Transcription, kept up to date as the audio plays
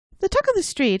The Talk of the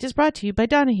Street is brought to you by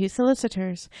Donahue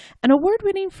Solicitors, an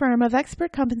award-winning firm of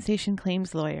expert compensation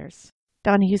claims lawyers.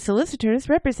 Donahue Solicitors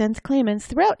represents claimants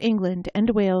throughout England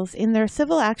and Wales in their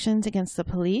civil actions against the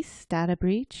police, data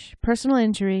breach, personal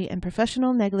injury, and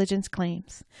professional negligence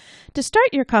claims. To start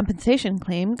your compensation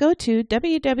claim, go to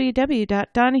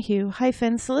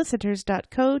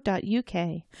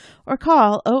www.donahue-solicitors.co.uk or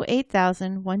call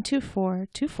 08000 124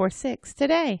 246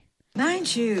 today.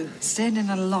 Mind you, staying in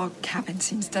a log cabin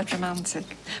seems dead romantic.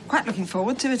 I'm quite looking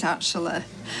forward to it, actually.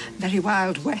 Very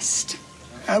Wild West.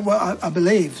 Well, I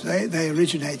believe they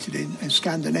originated in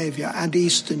Scandinavia and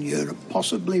Eastern Europe,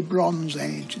 possibly Bronze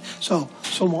Age, so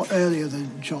somewhat earlier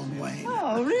than John Wayne.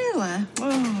 Oh, really?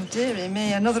 Oh, dearie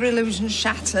me, another illusion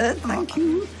shattered. Thank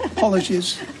you.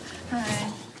 Apologies.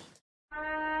 Hi.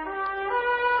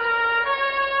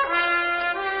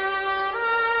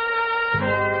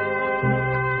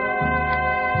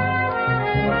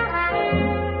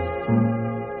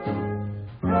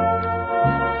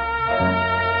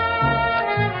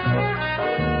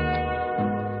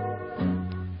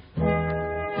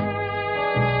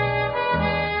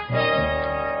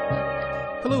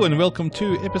 Hello and welcome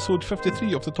to episode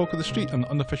 53 of The Talk of the Street, an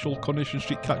unofficial Coronation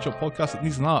Street catch-up podcast that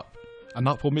needs an app. An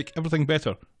app will make everything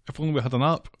better. If only we had an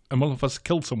app and one of us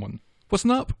killed someone. What's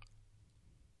an app?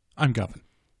 I'm Gavin.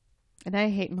 And I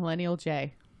hate Millennial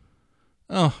J.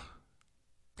 Oh.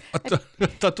 I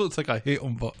don't think I hate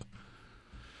him, but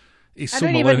he's so I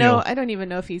don't millennial. even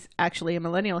know if he's actually a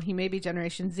millennial. He may be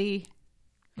Generation Z.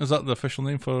 Is that the official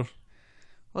name for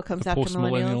What comes the after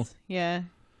post-millennial? millennials? Yeah.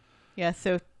 Yeah,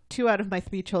 so 2 out of my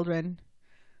 3 children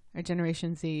are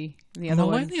Generation Z. And the other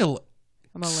millennial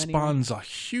one's a millennial. spans a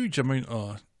huge amount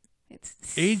of It's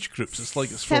age groups. It's like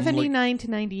it's from 79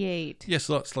 to 98. Yes,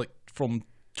 so that's like from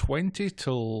 20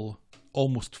 till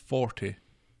almost 40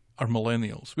 are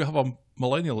millennials. We have a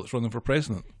millennial that's running for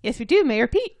president. Yes, we do. Mayor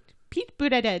Pete. Pete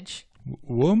Buttigieg.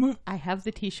 Woman? I have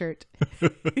the T-shirt.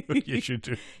 Yes, you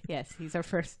do. Yes, he's our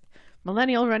first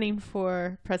millennial running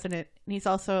for president. And he's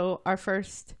also our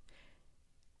first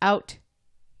out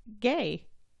gay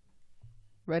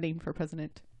running for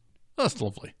president. That's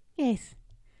lovely. Yes.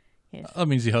 Yes. That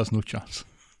means he has no chance.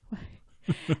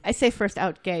 I say first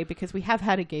out gay because we have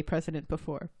had a gay president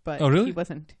before, but Oh, really? he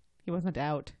wasn't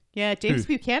out. Yeah, James Who?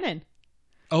 Buchanan.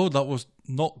 Oh, that was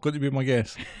not going to be my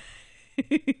guess.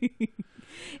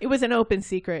 It was an open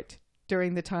secret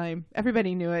during the time.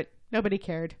 Everybody knew it. Nobody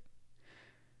cared.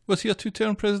 Was he a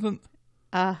 2-term president?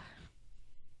 I'm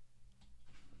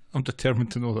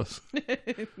determined to know this.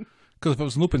 Because if it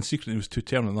was an open secret and he was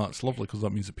 2-term, then that's lovely because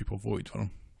that means that people voted for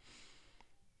him.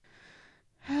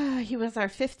 He was our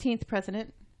 15th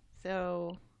president,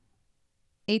 so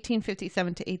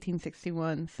 1857 to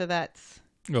 1861. So that's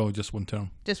Oh, just 1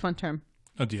 term. just 1 term.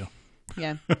 Oh dear.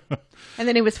 Yeah. And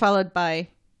then he was followed by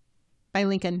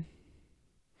Lincoln.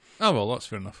 Oh, well, that's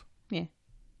fair enough. Yeah.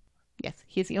 Yes,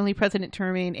 he's the only president to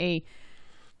remain a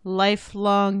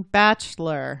lifelong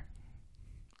bachelor.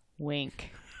 Wink.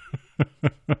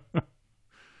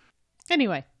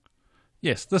 Anyway,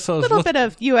 Yes, this has a little bit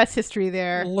of U.S. history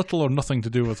there. little or nothing to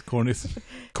do with Coronation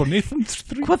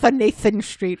Street? With a Nathan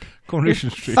Street.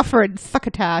 Coronation Street. Suffering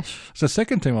succotash. It's the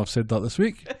second time I've said that this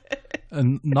week,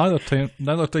 and neither time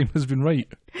has been right.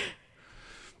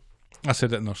 I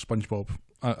said it in our SpongeBob.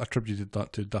 I attributed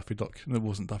that to Daffy Duck, and it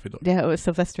wasn't Daffy Duck. Yeah, it was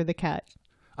Sylvester the cat.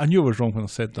 I knew I was wrong when I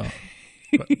said that.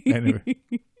 But anyway.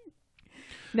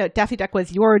 No, Daffy Duck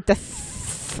was "You're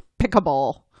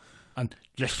despicable." And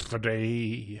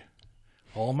yesterday,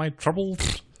 all my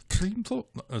troubles seemed so...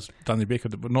 That's Danny Baker.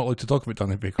 We're not allowed to talk about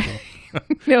Danny Baker.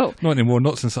 No. Not anymore,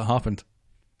 not since it happened.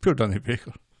 Poor Danny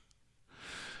Baker.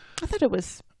 I thought it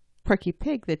was Porky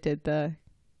Pig that did the...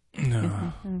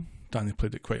 No, Danny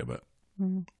played it quite a bit.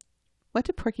 What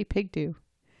did Porky Pig do?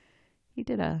 He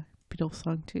did a Beatles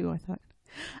song too, I thought.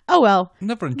 Oh, well.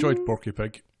 Never enjoyed Porky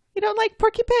Pig. You don't like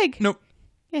Porky Pig? Nope.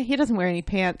 Yeah, he doesn't wear any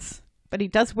pants, but he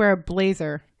does wear a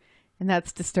blazer, and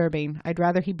that's disturbing. I'd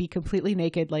rather he be completely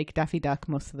naked like Daffy Duck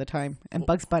most of the time, and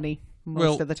Bugs Bunny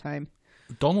most of the time.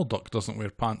 Donald Duck doesn't wear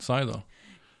pants either.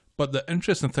 But the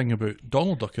interesting thing about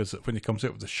Donald Duck is that when he comes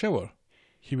out of the shower,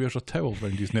 he wears a towel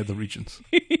around his nether regions.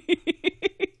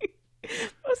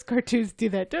 Most cartoons do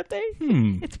that, don't they?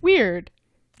 It's weird.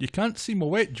 You can't see my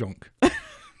wet junk,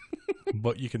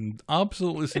 but you can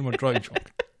absolutely see my dry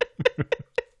junk.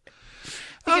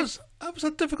 That was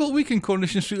a difficult week in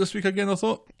Coronation Street this week again, I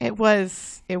thought. It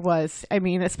was. I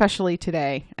mean, especially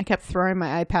today. I kept throwing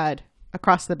my iPad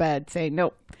across the bed saying,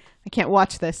 nope, I can't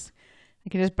watch this. I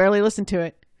can just barely listen to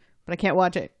it, but I can't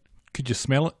watch it. Could you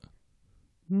smell it?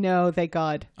 No, thank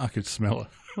God. I could smell it.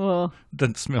 Well,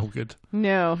 Didn't smell good.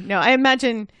 no. I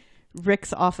imagine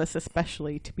Rick's office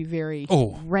especially to be very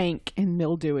rank and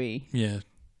mildewy. Yeah,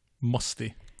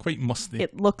 musty. Quite musty.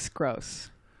 It looks gross.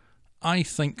 I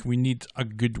think we need a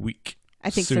good week. I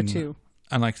think soon, so too.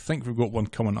 And I think we've got one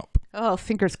coming up. Oh,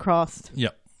 fingers crossed.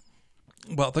 Yep.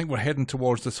 Well, I think we're heading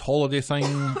towards this holiday thing,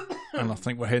 and I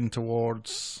think we're heading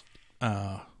towards Do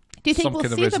you think we'll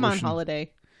see them on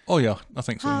holiday? Oh, yeah, I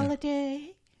think so, Holiday.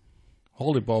 yeah.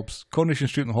 Hollybobs. Coronation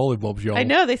Street and Hollybobs, y'all. I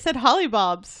know, they said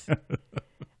Hollybobs.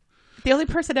 The only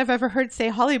person I've ever heard say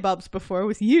Hollybobs before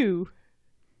was you.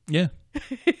 Yeah.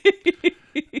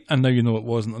 And now you know it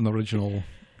wasn't an original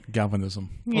Gavinism.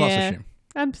 Well, that's a shame.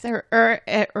 I'm sorry,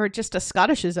 or just a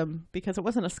Scottishism, because it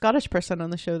wasn't a Scottish person on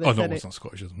the show that said it. Oh, no, it wasn't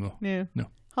Scottishism, no. Yeah. No.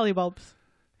 Hollybobs.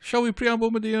 Shall we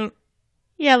preamble, my dear?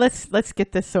 Yeah, let's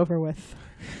get this over with.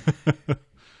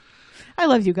 I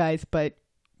love you guys, but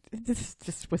this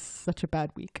just was such a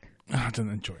bad week. I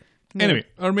didn't enjoy it. No. Anyway,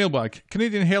 our mailbag.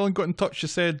 Canadian Helen got in touch. She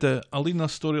said the Alina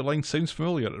storyline sounds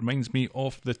familiar. It reminds me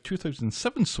of the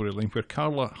 2007 storyline where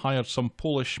Carla hired some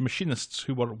Polish machinists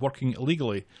who were working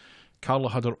illegally.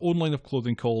 Carla had her own line of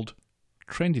clothing called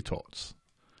Trendy Tots.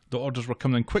 The orders were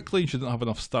coming in quickly and she didn't have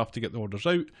enough staff to get the orders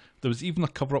out. There was even a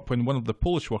cover-up when one of the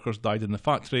Polish workers died in the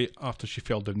factory after she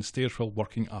fell down the stairs while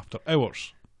working after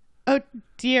hours. Oh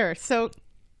dear. So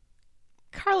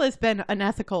Carla's been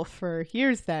unethical for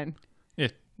years then. Yeah,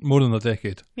 more than a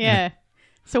decade. Yeah.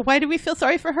 So why do we feel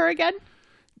sorry for her again?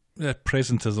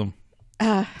 Presentism.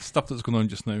 Stuff that's going on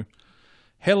just now.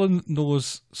 Helen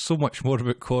knows so much more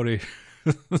about Corey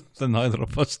than either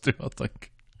of us do, I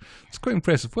think. It's quite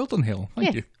impressive. Well done, Helen.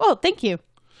 Thank you. Oh, thank you.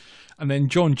 And then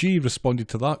John G responded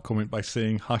to that comment by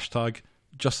saying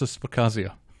 #Justice for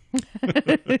Kazia.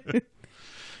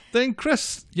 Then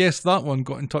Chris, yes, that one,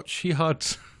 got in touch. He had,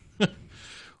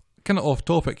 kind of off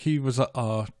topic, he was at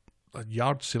a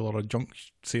yard sale or a junk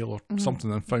sale or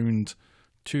something and found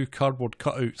 2 cardboard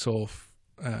cutouts of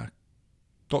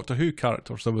Doctor Who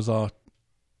characters. There was a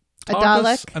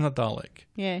TARDIS and a Dalek.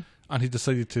 Yeah. And he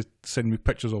decided to send me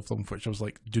pictures of them, which I was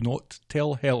like, do not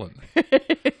tell Helen.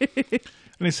 And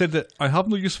he said that I have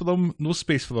no use for them, no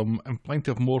space for them, and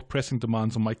plenty of more pressing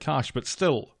demands on my cash, but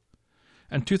still.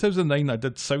 In 2009, I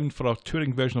did sound for a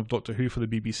touring version of Doctor Who for the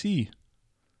BBC.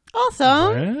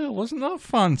 Awesome. Yeah, wasn't that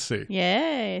fancy?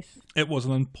 Yes. It was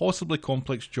an impossibly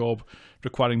complex job,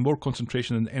 requiring more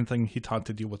concentration than anything he'd had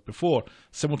to deal with before,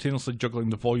 simultaneously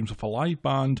juggling the volumes of a live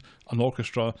band, an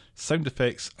orchestra, sound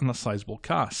effects, and a sizable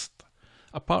cast.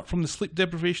 Apart from the sleep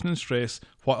deprivation and stress,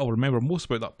 what I'll remember most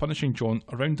about that punishing jaunt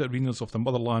around the arenas of the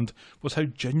motherland was how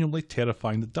genuinely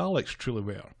terrifying the Daleks truly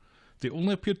were. They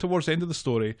only appeared towards the end of the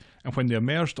story, and when they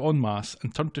emerged en masse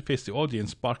and turned to face the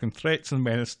audience, barking threats and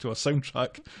menace to a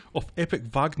soundtrack of epic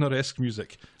Wagner-esque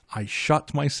music, I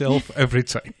shat myself every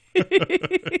time.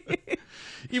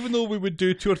 Even though we would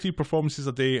do 2 or 3 performances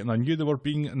a day, and I knew they were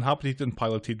being inhabited and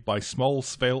piloted by small,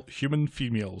 svelte human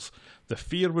females, the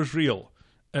fear was real.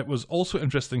 It was also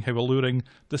interesting how alluring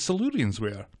the Silurians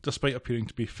were, despite appearing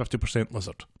to be 50%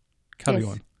 lizard. Carry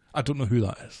on. I don't know who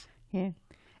that is. Yeah.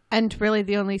 And really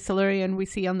the only Silurian we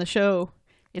see on the show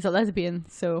is a lesbian,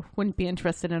 so wouldn't be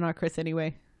interested in our Chris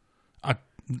anyway.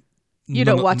 You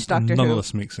don't watch Doctor Who. None of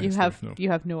this makes sense. You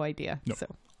have no idea. No.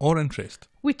 So. Or interest.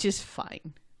 Which is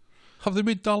fine. Have they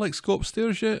made Daleks go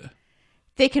upstairs yet?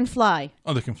 They can fly.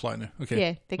 Oh, they can fly now. Okay.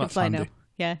 Yeah, they can fly now.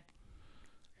 Yeah.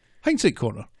 Hindsight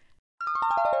Corner.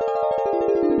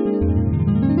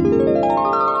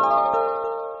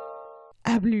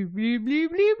 Blue, blue, blue, blue,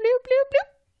 blue, blue,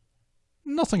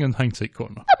 blue. Nothing in Hindsight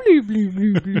Corner. Blue, blue,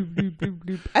 blue, blue, blue, blue,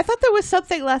 blue. I thought there was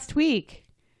something last week.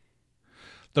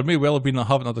 There may well have been. I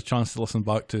haven't had a chance to listen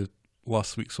back to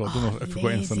last week, so I don't know if we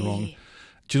got anything wrong.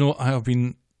 Do you know, I have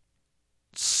been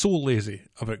so lazy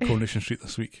about Coronation Street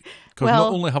this week. Because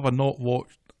not only have I not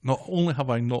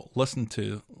listened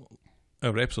to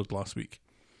our episode last week,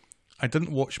 I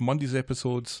didn't watch Monday's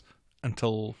episodes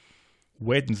until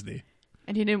Wednesday.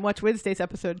 And you didn't watch Wednesday's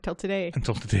episode until today.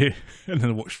 And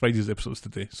then I watched Friday's episodes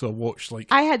today. So I watched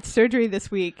I had surgery this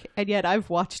week, and yet I've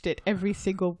watched it every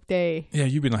single day. Yeah,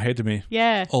 you've been ahead of me.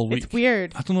 Yeah. All week. It's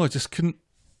weird. I don't know, I just couldn't.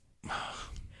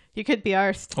 You could be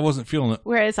arsed. I wasn't feeling it.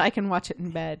 Whereas I can watch it in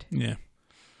bed. Yeah.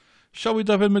 Shall we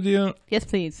dive in, my dear? Yes,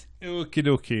 please. Okie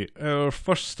dokie. Our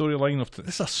first storyline of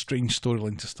this is a strange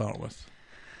storyline to start with.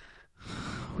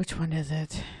 Which one is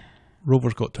it?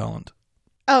 Rover's Got Talent.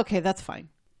 Okay, that's fine.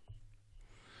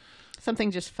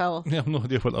 Something just fell. Yeah, I have no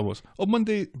idea what that was. On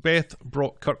Monday, Beth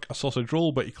brought Kirk a sausage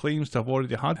roll, but he claims to have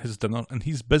already had his dinner and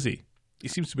he's busy. He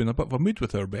seems to be in a bit of a mood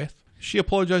with her, Beth. She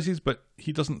apologises, but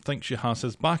he doesn't think she has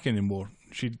his back anymore.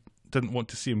 She didn't want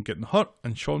to see him getting hurt,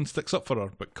 and Sean sticks up for her,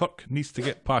 but Kirk needs to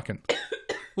get packing.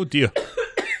 Oh dear.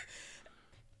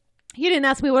 You didn't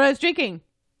ask me what I was drinking.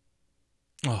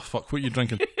 Oh, fuck, what are you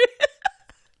drinking?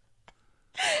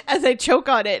 As I choke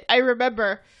on it, I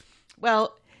remember.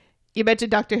 Well, you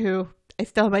mentioned Doctor Who. I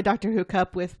still have my Doctor Who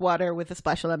cup with water with a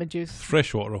splash of lemon juice.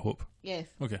 Fresh water, I hope. Yes.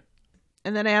 Okay.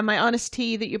 And then I have my Honest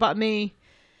Tea that you bought me.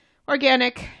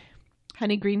 Organic.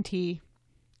 Honey green tea.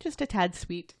 Just a tad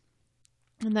sweet.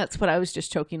 And that's what I was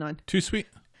just choking on. Too sweet?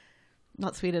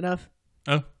 Not sweet enough.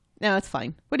 Oh? No, it's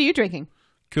fine. What are you drinking?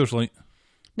 Coors Light.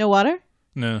 No water?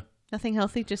 No. Nothing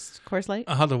healthy, just Coors Light?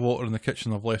 I had the water in the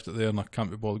kitchen, I've left it there and I can't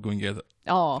be bothered going to get it.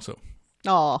 Oh. So,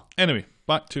 Oh. anyway,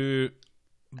 back to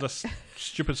this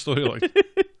stupid storyline.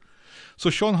 So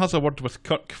Sean has a word with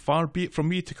Kirk. Far be it from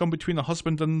me to come between a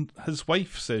husband and his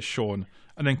wife, says Sean.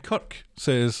 And then Kirk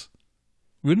says,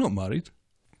 we're not married.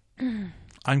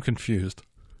 I'm confused.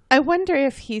 I wonder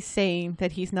if he's saying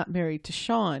that he's not married to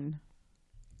Sean.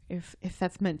 If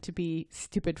that's meant to be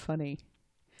stupid funny.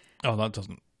 Oh,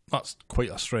 that's quite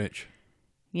a stretch.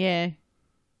 Yeah.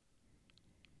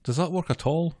 Does that work at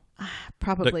all?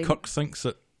 Probably. That Kirk thinks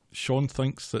that Sean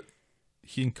thinks that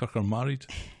he and Kirk are married?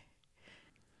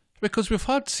 Because we've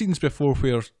had scenes before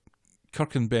where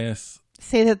Kirk and Beth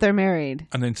say that they're married.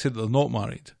 and then say that they're not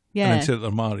married. Yeah. And then say that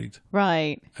they're married.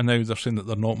 Right. And now they're saying that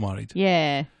they're not married.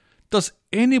 Yeah. Does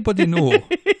anybody know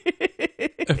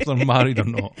if they're married or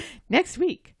not? Next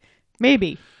week.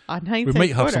 Maybe. On Hindsight We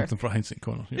might have Corner. something for Hindsight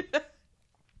Corner. Yeah.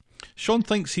 Sean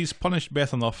thinks he's punished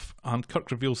Beth enough, and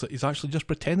Kirk reveals that he's actually just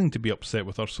pretending to be upset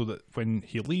with her so that when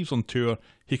he leaves on tour,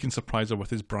 he can surprise her with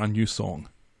his brand new song.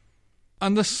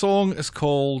 And this song is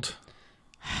called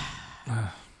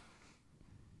A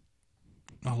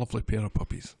Lovely Pair of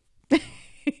Puppies.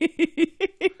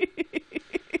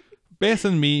 Beth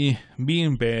and me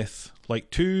and Beth,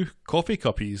 like two coffee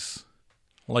cuppies,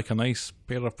 like a nice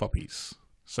pair of puppies,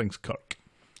 sings Kirk.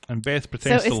 And Beth So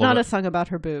pretends to it's love not it. a song about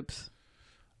her boobs.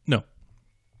 No.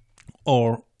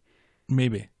 Or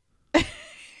maybe.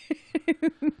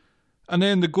 And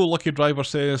then the go-lucky driver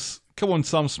says, come on,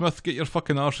 Sam Smith, get your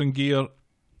fucking arse in gear.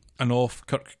 And off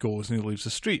Kirk goes and he leaves the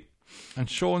street. And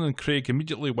Sean and Craig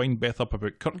immediately wind Beth up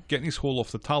about Kirk getting his hole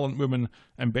off the talent woman,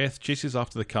 and Beth chases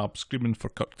after the cab screaming for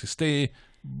Kirk to stay,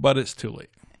 but it's too late.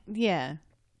 Yeah.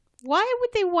 Why would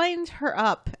they wind her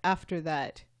up after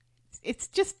that? It's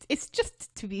just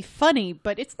to be funny,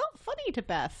 but it's not funny to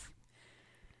Beth.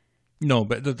 No,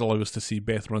 but it did allow us to see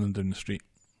Beth running down the street.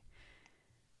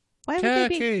 Why would they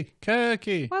be?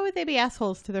 Kirky. Why would they be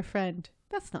assholes to their friend?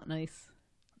 That's not nice.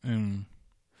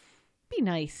 Be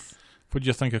nice. What do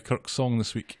you think of Kirk's song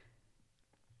this week?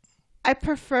 I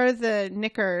prefer the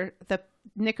knicker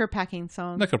packing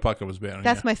song. Knickerpacker was better.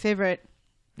 That's yeah. my favorite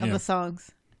of Yeah. the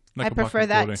songs. I Knickerpacker prefer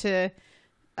that Glory. to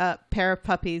Pair of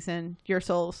Puppies and Your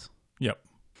Souls. Yep.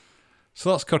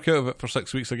 So that's Kirk out of it for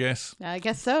 6 weeks, I guess. I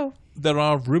guess so. There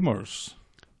are rumours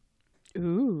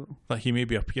Ooh. that he may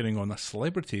be appearing on a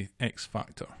Celebrity X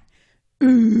Factor.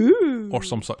 Ooh. Or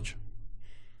some such.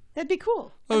 That'd be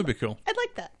cool. That would be cool. I'd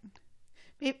like that.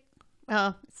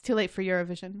 Well, it's too late for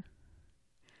Eurovision.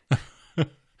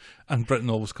 And Britain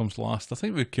always comes last. I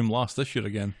think we came last this year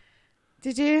again.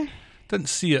 Did you? Didn't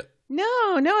see it.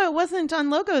 No, it wasn't on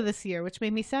Logo this year, which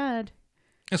made me sad.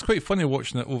 It's quite funny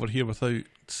watching it over here without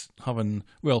having...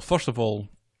 Well, first of all,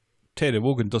 Terry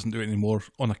Wogan doesn't do it anymore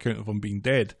on account of him being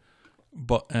dead.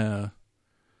 But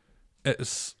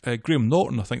it's Graham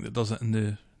Norton, I think, that does it in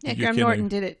the Yeah, UK Graham now. Norton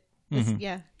did it. Mhm.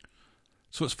 Yeah.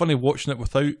 So it's funny watching it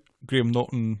without Graham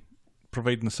Norton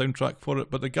providing the soundtrack for it.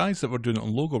 But the guys that were doing it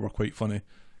on Logo were quite funny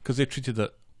because they treated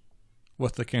it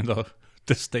with the kind of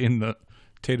disdain that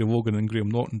Terry Wogan and Graham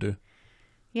Norton do.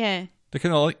 Yeah. They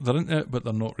kind of they're into it, but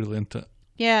they're not really into it.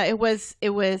 Yeah, it was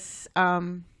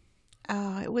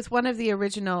one of the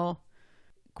original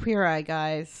Queer Eye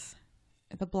guys,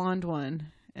 the blonde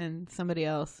one, and somebody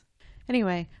else.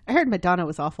 Anyway, I heard Madonna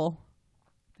was awful.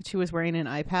 That she was wearing an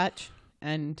eye patch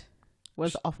and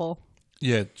was awful.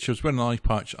 Yeah, she was wearing an eye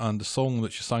patch, and the song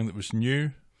that she sang that was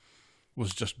new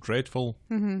was just dreadful.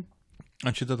 Mm-hmm.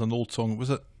 And she did an old song. Was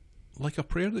it Like a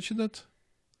Prayer that she did?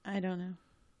 I don't know.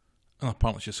 And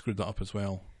apparently she screwed that up as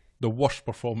well. The worst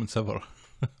performance ever,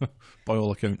 by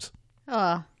all accounts.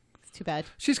 Oh, it's too bad.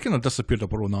 She's kind of disappeared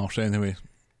up her own arse anyway.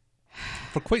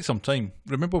 For quite some time.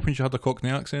 Remember when she had the Cockney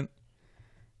accent?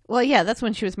 Well, yeah, that's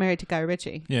when she was married to Guy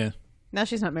Ritchie. Yeah. Now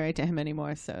she's not married to him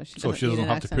anymore, so she doesn't, So she doesn't need an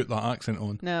have accent. to put that accent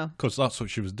on. No. Because that's what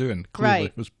she was doing. Clearly,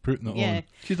 Right. was putting it Yeah. on.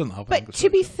 She didn't have But Angus to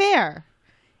be accent. fair,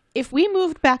 if we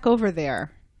moved back over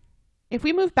there, if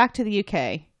we moved back to the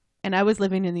UK and I was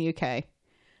living in the UK,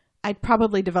 I'd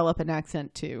probably develop an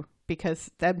accent too, because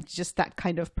I'm just that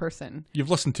kind of person. You've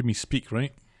listened to me speak,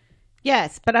 right?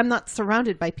 Yes, but I'm not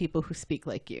surrounded by people who speak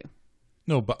like you.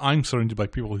 No, but I'm surrounded by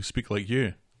people who speak like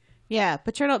you. Yeah,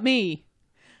 but you're not me.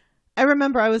 I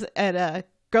remember I was at a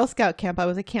Girl Scout camp. I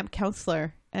was a camp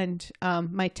counselor, and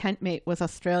my tent mate was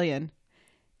Australian.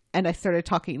 And I started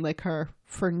talking like her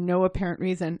for no apparent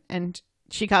reason. And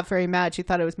she got very mad. She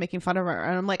thought I was making fun of her.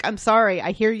 And I'm like, I'm sorry.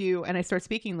 I hear you. And I start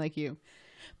speaking like you.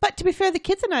 But to be fair, the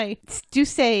kids and I do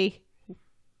say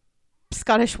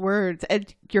Scottish words,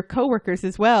 and your coworkers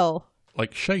as well.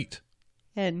 Like shite.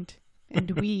 And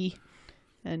we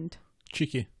and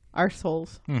Cheeky.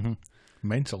 arseholes. Mm-hmm.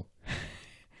 Mental.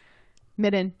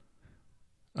 Midden.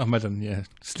 A midden, yeah.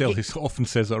 Still, he often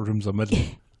says that a room's a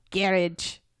midden.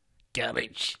 Garage.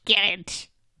 Garage. Garage.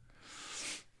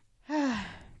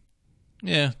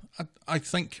 Yeah, I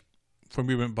think when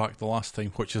we went back the last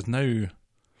time, which is now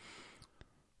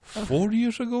 4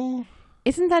 years ago?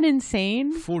 Isn't that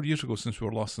insane? 4 years ago since we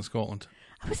were last in Scotland.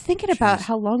 I was thinking about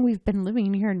how long we've been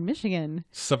living here in Michigan.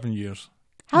 7 years.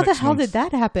 How the Next hell month. did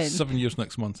that happen? 7 years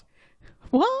next month.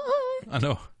 What? I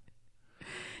know.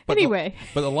 But Anyway.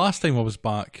 But the last time I was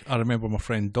back, I remember my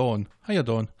friend Dawn. Hiya,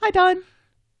 Dawn. Hi, Don.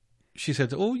 She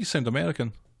said, "Oh, you sound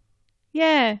American."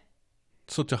 Yeah.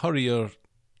 So to her ear,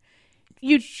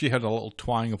 she had a little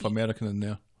twang of American in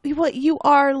there. Well, you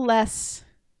are less.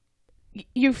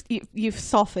 You've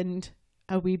softened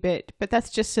a wee bit, but that's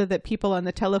just so that people on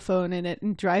the telephone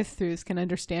and drive-thrus can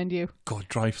understand you. God,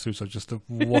 drive-thrus are just the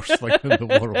worst thing in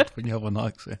the world when you have an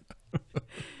accent.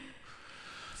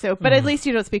 So, but at least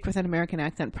you don't speak with an American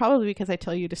accent, probably because I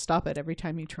tell you to stop it every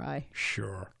time you try.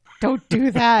 Sure. Don't do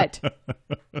that.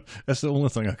 That's the only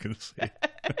thing I can say.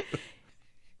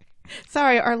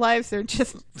 Sorry, our lives are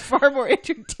just far more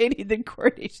entertaining than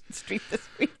Coronation Street this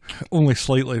week. Only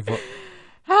slightly, but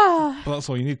that's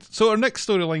all you need. So our next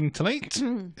storyline tonight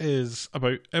is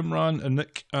about Imran and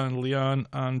Nick and Leanne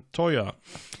and Toya.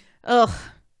 Ugh.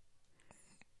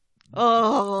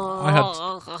 Oh.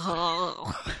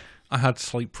 I had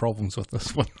slight problems with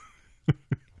this one.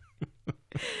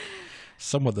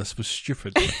 Some of this was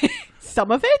stupid.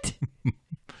 Some of it?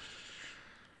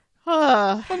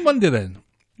 On Monday then,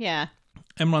 Yeah.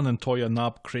 Imran and Toya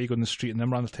nab Craig on the street, and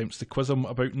Imran attempts to quiz him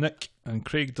about Nick, and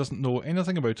Craig doesn't know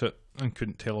anything about it and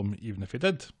couldn't tell him even if he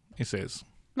did, he says.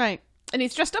 Right. And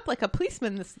he's dressed up like a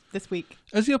policeman this week.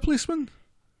 Is he a policeman?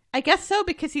 I guess so,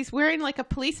 because he's wearing like a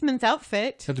policeman's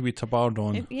outfit. Had to be tabard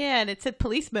on. Yeah, and it said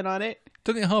policeman on it.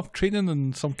 Didn't he have training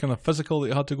and some kind of physical that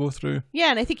he had to go through? Yeah,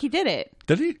 and I think he did it.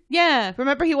 Did he? Yeah.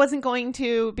 Remember, he wasn't going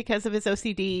to because of his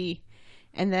OCD.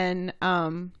 And then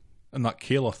And that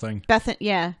Kayla thing.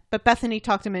 but Bethany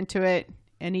talked him into it,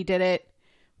 and he did it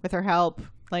with her help,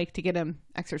 like to get him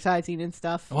exercising and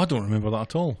stuff. Oh, I don't remember that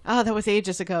at all. Oh, that was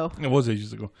ages ago. It was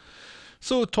ages ago.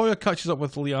 So Toya catches up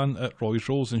with Leanne at Roy's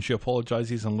Rolls, and she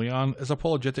apologises, and Leanne is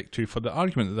apologetic too for the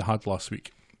argument that they had last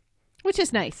week. Which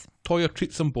is nice. Toya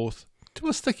treats them both to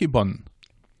a sticky bun.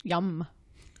 Yum.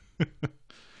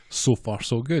 So far,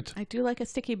 so good. I do like a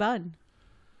sticky bun.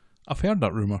 I've heard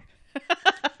that rumour.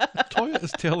 Toya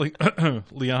is telling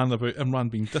Leanne about Imran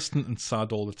being distant and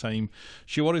sad all the time.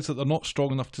 She worries that they're not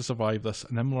strong enough to survive this,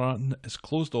 and Imran is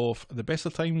closed off at the best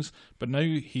of times, but now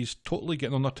he's totally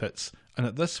getting on her tits, and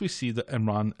at this we see that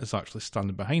Imran is actually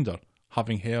standing behind her,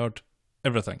 having heard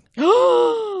everything.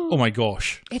 Oh my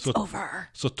gosh. It's over.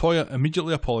 So Toya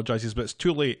immediately apologises, but it's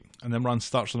too late, and Imran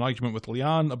starts an argument with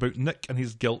Leanne about Nick and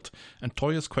his guilt, and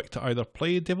Toya's quick to either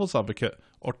play devil's advocate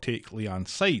or take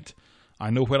Leanne's side. I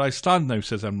know where I stand now,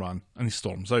 says Imran, and he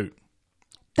storms out.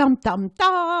 Dum dum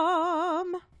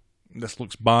dum. This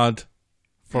looks bad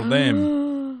for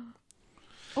them.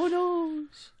 Oh no.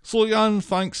 So Leanne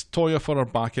thanks Toya for her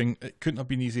backing. It couldn't have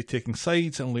been easy taking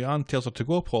sides, and Leanne tells her to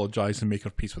go apologise and make her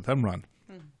peace with Imran.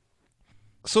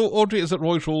 So Audrey is at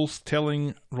Roy's Rolls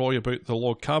telling Roy about the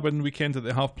log cabin weekend that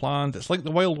they have planned. It's like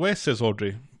the Wild West, says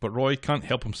Audrey, but Roy can't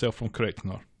help himself from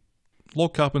correcting her.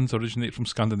 Log cabins originate from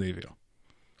Scandinavia.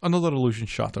 Another illusion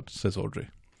shattered, says Audrey.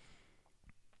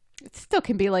 It still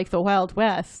can be like the Wild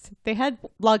West. They had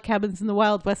log cabins in the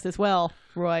Wild West as well,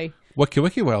 Roy. Wiki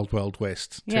Wiki Wild Wild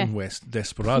West. Yeah. Tim West,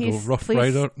 Desperado, Please, Rough please.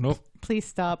 Rider. No. Please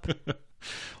stop.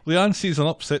 Leanne sees an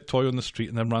upset Toy on the street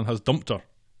and Imran has dumped her.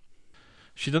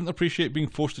 She didn't appreciate being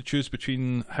forced to choose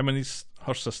between him and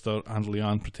her sister, and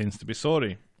Leanne pretends to be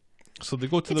sorry. So they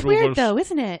go to It's the Rovers. weird though,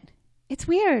 isn't it? It's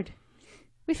weird.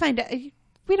 We find out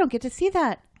we don't get to see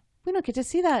that. We don't get to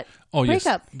see that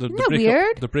breakup. Yes. Isn't that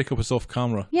weird? The breakup was off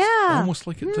camera. Yeah. Almost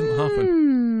like it didn't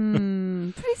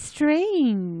happen. Very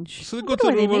strange. So they go to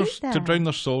the Rovers to drown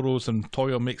their sorrows, and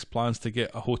Toya makes plans to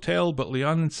get a hotel, but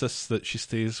Leanne insists that she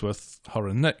stays with her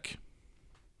and Nick.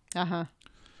 Uh-huh.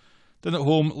 Then at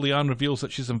home, Leanne reveals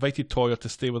that she's invited Toyah to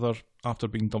stay with her after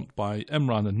being dumped by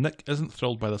Imran, and Nick isn't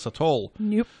thrilled by this at all.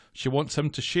 Nope. She wants him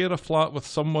to share a flat with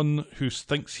someone who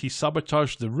thinks he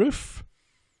sabotaged the roof.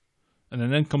 And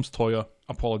then in comes Toyah,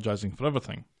 apologising for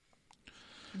everything.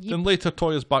 Yep. Then later,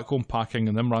 Toyah's back home packing,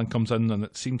 and Imran comes in, and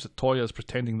it seems that Toyah is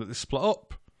pretending that they split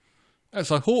up. It's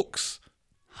a hoax.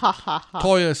 Ha ha ha.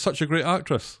 Toyah is such a great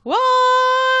actress.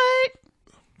 What?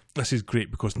 This is great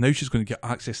because now she's going to get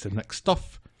access to Nick's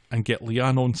stuff and get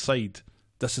Leanne on side.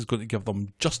 This is going to give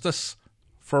them justice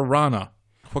for Rana.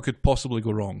 What could possibly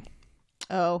go wrong?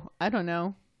 Oh, I don't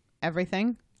know.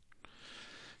 Everything.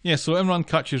 Yeah, so Imran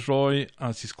catches Roy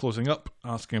as he's closing up,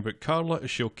 asking about Carla.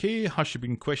 Is she okay? Has she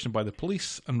been questioned by the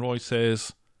police? And Roy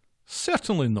says,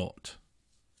 certainly not.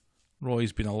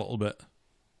 Roy's been a little bit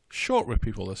short with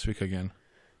people this week again.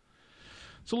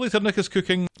 So later, Nick is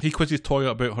cooking. He quizzes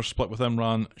Toyah about her split with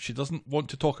Imran. She doesn't want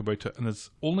to talk about it and is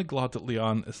only glad that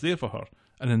Leanne is there for her.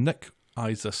 And then Nick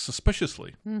eyes this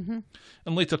suspiciously. Mm-hmm.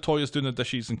 And later, Toyah's doing the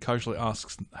dishes and casually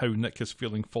asks how Nick is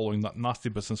feeling following that nasty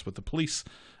business with the police.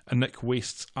 And Nick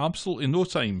wastes absolutely no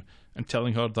time in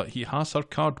telling her that he has her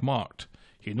card marked.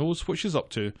 He knows what she's up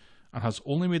to and has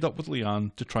only made up with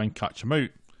Leanne to try and catch him out.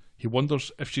 He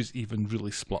wonders if she's even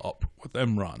really split up with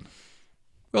Imran.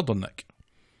 Well done, Nick.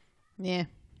 Yeah.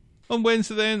 On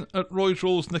Wednesday then, at Roy's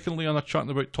Rolls, Nick and Leanne are chatting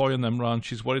about Toyah and Imran.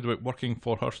 She's worried about working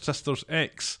for her sister's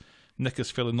ex. Nick is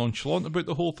fairly nonchalant about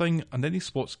the whole thing, and then he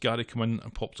spots Gary come in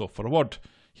and pops off for a word.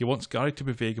 He wants Gary to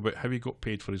be vague about how he got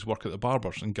paid for his work at the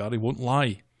barber's, and Gary won't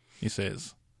lie, he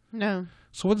says. No.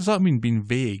 So what does that mean, being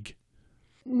vague?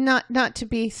 Not to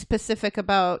be specific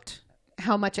about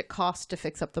how much it costs to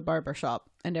fix up the barber shop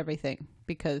and everything,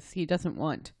 because he doesn't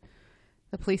want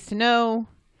the police to know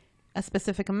a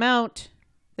specific amount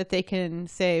that they can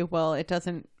say, well, it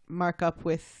doesn't mark up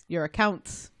with your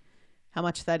accounts, how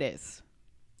much that is,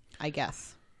 I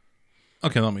guess.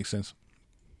 Okay, that makes sense.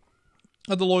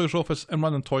 At the lawyer's office,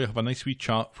 Imran and Toyah have a nice wee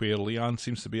chat where Leanne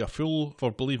seems to be a fool for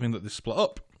believing that they split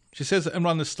up. She says that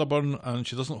Imran is stubborn and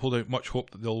she doesn't hold out much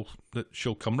hope that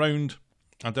she'll come round,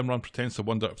 and Imran pretends to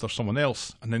wonder if there's someone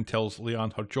else and then tells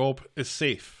Leanne her job is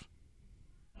safe.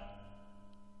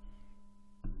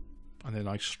 And then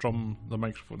I strum the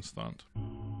microphone stand.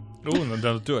 Oh, and then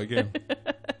I'll do it again.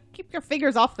 Keep your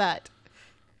fingers off that.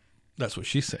 That's what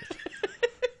she said.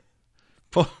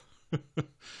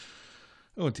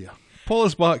 Oh dear.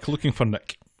 Paula's back looking for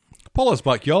Nick. Paula's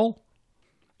back, y'all.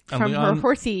 And From Leanne, her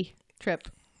horsey trip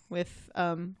with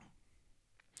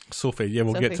Sophie, yeah,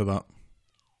 we'll Sophie. get to that.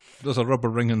 There's a rubber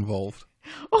ring involved.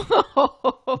 But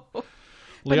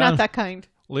not that kind.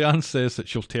 Leanne says that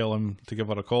she'll tell him to give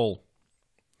her a call.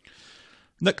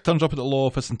 Nick turns up at the law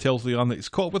office and tells Leanne that he's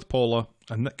caught up with Paula,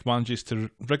 and Nick manages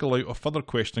to wriggle out of further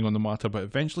questioning on the matter, but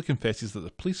eventually confesses that the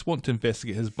police want to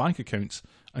investigate his bank accounts,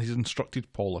 and he's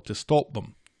instructed Paula to stop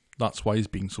them. That's why he's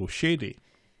being so shady.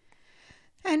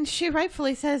 And she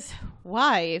rightfully says,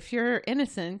 why? If you're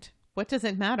innocent, what does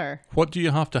it matter? What do you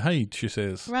have to hide, she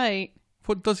says. Right.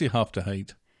 What does he have to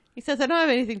hide? He says, I don't have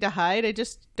anything to hide. I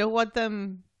just don't want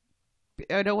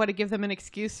to give them an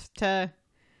excuse to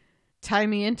tie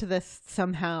me into this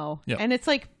somehow. Yep. And it's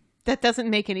like, that doesn't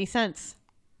make any sense.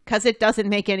 Because it doesn't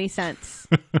make any sense.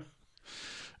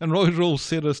 And Roy Rolls,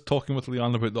 Sarah's talking with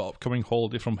Leanne about the upcoming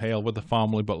holiday from hell with the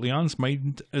family, but Leanne's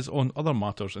mind is on other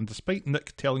matters, and despite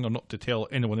Nick telling her not to tell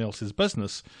anyone else's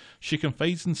business, she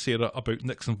confides in Sarah about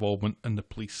Nick's involvement in the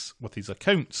police with his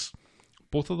accounts.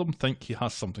 Both of them think he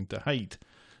has something to hide.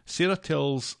 Sarah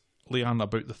tells Leanne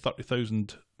about the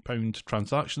 £30,000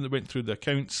 transaction that went through the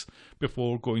accounts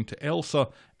before going to Elsa,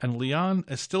 and Leanne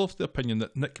is still of the opinion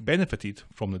that Nick benefited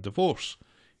from the divorce.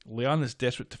 Leanne is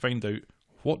desperate to find out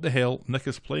what the hell Nick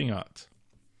is playing at.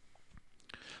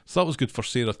 So that was good for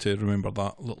Sarah to remember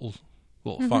that little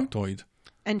factoid.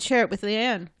 And share it with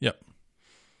Leanne. Yep.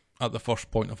 At the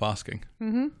first point of asking.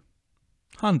 Mm-hmm.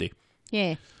 Handy.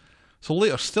 Yeah. So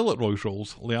later, still at Roy's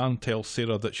Rolls, Leanne tells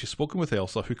Sarah that she's spoken with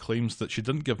Elsa, who claims that she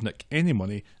didn't give Nick any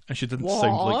money and she didn't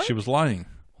sound like she was lying.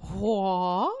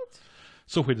 What?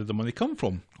 So where did the money come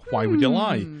from? Why would you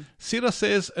lie? Sarah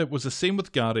says it was the same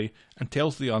with Gary and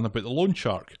tells Leanne about the loan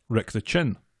shark, Rick the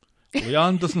Chin.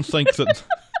 Leanne doesn't think that...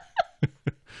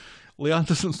 Leanne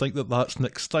doesn't think that that's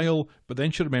Nick's style, but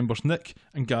then she remembers Nick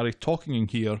and Gary talking in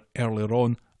here earlier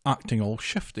on, acting all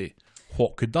shifty.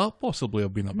 What could that possibly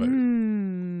have been about?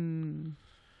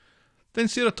 Then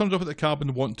Sarah turns up at the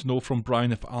cabin wanting to know from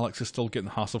Brian if Alex is still getting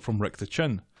hassle from Rick the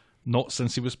Chin. Not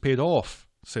since he was paid off,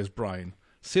 says Brian.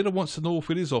 Sarah wants to know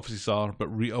where his offices are, but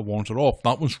Rita warns her off.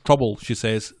 That one's trouble, she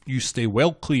says. You stay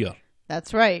well clear.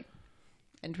 That's right.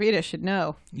 And Rita should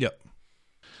know. Yep.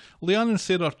 Leanne and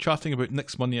Sarah are chatting about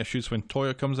Nick's money issues when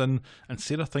Toyah comes in, and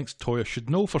Sarah thinks Toyah should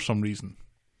know for some reason.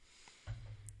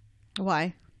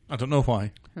 Why? I don't know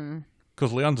why.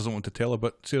 Because Leanne doesn't want to tell her,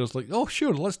 but Sarah's like, oh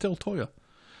sure, let's tell Toyah.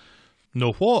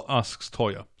 Know what? Asks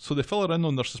Toyah. So they fill her in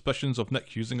on their suspicions of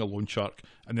Nick using a loan shark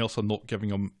and Elsa not giving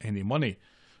him any money.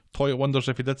 Toyah wonders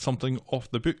if he did something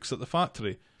off the books at the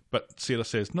factory, but Sarah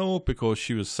says no because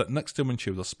she was sitting next to him and she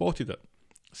would have spotted it.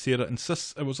 Sarah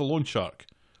insists it was a loan shark.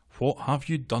 What have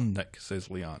you done, Nick? Says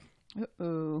Leanne.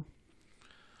 Uh-oh.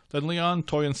 Then Leanne,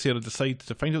 Toyah and Sarah decide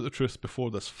to find out the truth before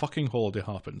this fucking holiday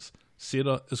happens.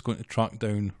 Sarah is going to track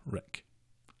down Rick.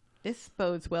 This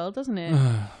bodes well, doesn't it?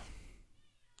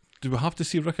 Do we have to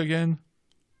see Rick again?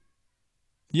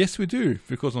 Yes, we do,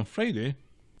 because on Friday,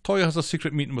 Toyah has a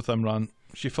secret meeting with Imran.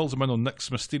 She fills him in on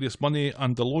Nick's mysterious money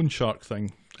and the loan shark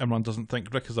thing. Imran doesn't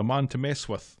think Rick is a man to mess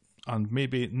with, and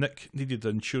maybe Nick needed the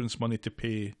insurance money to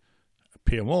pay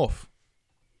him off.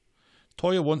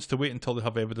 Toyah wants to wait until they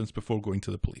have evidence before going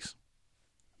to the police.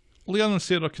 Leanne and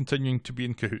Sarah are continuing to be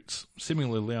in cahoots.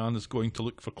 Seemingly Leanne is going to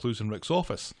look for clues in Rick's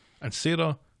office, and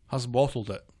Sarah has bottled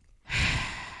it.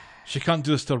 She can't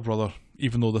do this to her brother,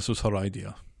 even though this was her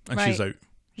idea, and Right. she's out.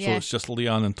 So Yeah. it's just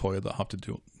Leanne and Toyah that have to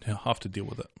deal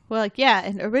with it. Well, yeah,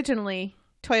 and originally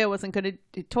Toyah wasn't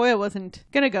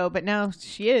gonna go, but now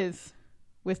she is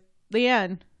with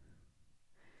Leanne,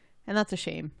 and that's a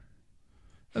shame.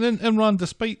 And then Imran,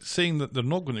 despite saying that they're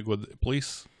not going to go to the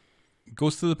police,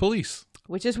 goes to the police.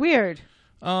 Which is weird.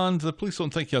 And the police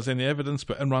don't think he has any evidence,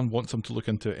 but Imran wants him to look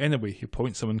into it anyway. He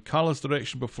points him in Carla's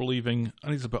direction before leaving,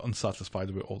 and he's a bit unsatisfied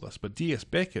about all this. But DS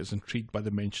Becca is intrigued by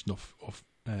the mention of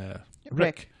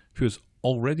Rick, who is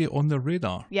already on their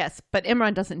radar. Yes, but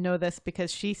Imran doesn't know this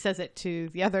because she says it to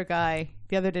the other guy,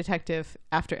 the other detective,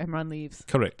 after Imran leaves.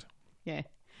 Correct. Yeah.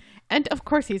 And of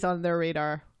course he's on their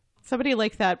radar. Somebody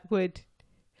like that would,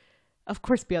 of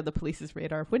course, be on the police's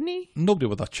radar, wouldn't he? Nobody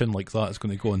with a chin like that is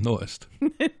going to go unnoticed.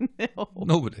 No.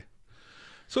 Nobody.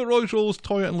 So at Roy's Rolls,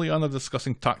 Toyah and Leanne are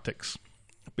discussing tactics.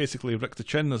 Basically, Rick the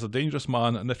Chin is a dangerous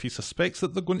man, and if he suspects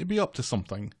that they're going to be up to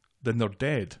something, then they're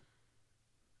dead.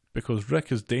 Because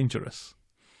Rick is dangerous.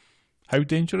 How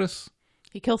dangerous?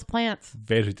 He kills plants.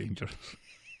 Very dangerous.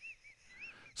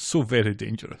 So very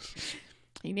dangerous.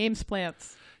 He names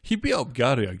plants. He beat up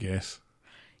Gary, I guess.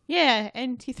 Yeah,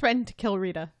 and he threatened to kill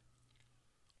Rita.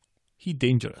 He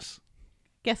dangerous.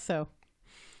 Guess so.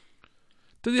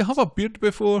 Did he have a beard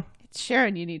before? It's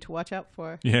Sharon you need to watch out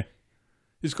for. Yeah.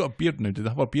 He's got a beard now. Did he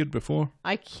have a beard before?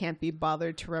 I can't be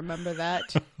bothered to remember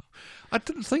that. I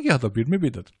didn't think he had a beard. Maybe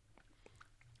he did.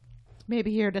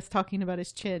 Maybe he heard us talking about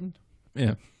his chin.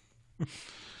 Yeah.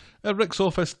 At Rick's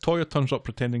office, Toyah turns up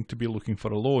pretending to be looking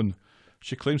for a loan.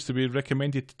 She claims to be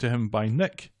recommended to him by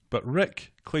Nick, but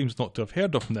Rick claims not to have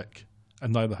heard of Nick,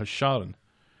 and neither has Sharon.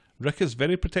 Rick is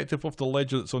very protective of the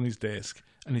ledger that's on his desk,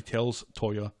 and he tells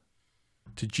Toyah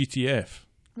to GTF.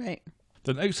 Right.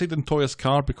 Then outside in Toyah's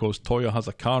car, because Toyah has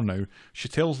a car now, she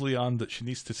tells Leanne that she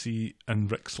needs to see in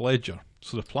Rick's ledger.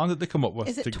 So the plan that they come up with...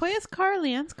 Is it Toyah's car or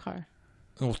Leanne's car?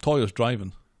 Well, Toyah's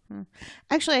driving.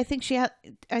 Actually, I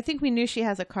think we knew she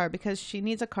has a car because she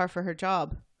needs a car for her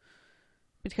job.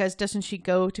 Because doesn't she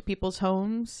go to people's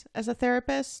homes as a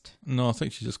therapist? No, I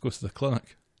think she just goes to the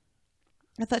clinic.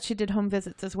 I thought she did home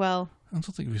visits as well. I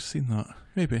don't think we've seen that.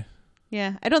 Maybe.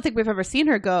 Yeah, I don't think we've ever seen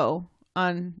her go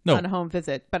on a home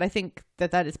visit, but I think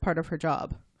that is part of her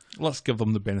job. Let's give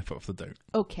them the benefit of the doubt.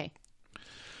 Okay.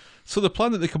 So the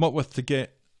plan that they come up with to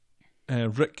get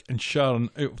Rick and Sharon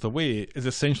out of the way is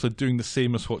essentially doing the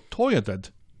same as what Toyah did,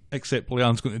 except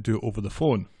Leanne's going to do it over the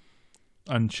phone.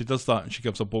 And she does that, and she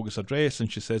gives a bogus address,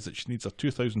 and she says that she needs a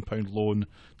 £2,000 loan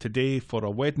today for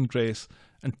a wedding dress,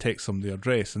 and texts them the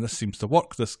address. And this seems to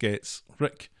work. This gets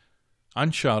Rick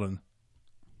and Sharon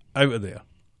out of there.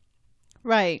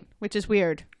 Right, which is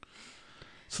weird.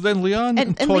 So then Leanne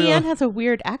and Toyah... Leanne has a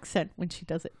weird accent when she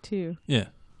does it too. Yeah,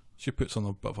 she puts on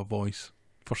a bit of a voice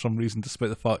for some reason, despite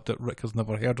the fact that Rick has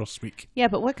never heard her speak. Yeah,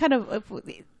 but what kind of...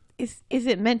 Is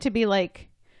it meant to be like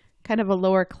kind of a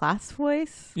lower class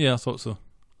voice? Yeah, I thought so.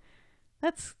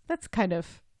 That's kind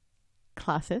of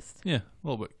classist. Yeah, a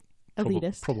little bit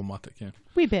Elitist. problematic, yeah.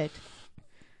 Wee bit.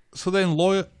 So then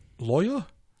Leanne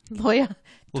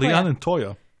and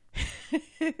Toyah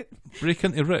break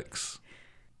into Rick's.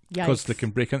 Because they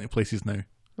can break into places now.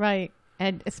 Right.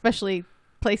 And especially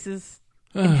places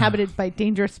inhabited by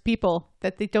dangerous people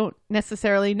that they don't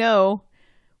necessarily know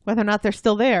whether or not they're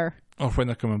still there. Or when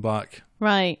they're coming back.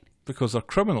 Right. Because they're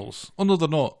criminals. Oh no, they're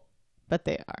not. But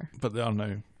they are. But they are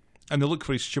now. And they look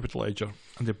for his stupid ledger.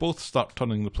 And they both start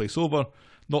turning the place over,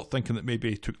 not thinking that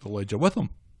maybe he took the ledger with him.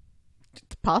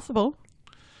 It's possible.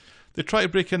 They try to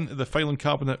break into the filing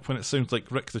cabinet when it sounds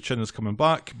like Rick the Chin is coming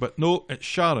back, but no, it's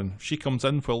Sharon. She comes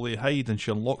in while they hide and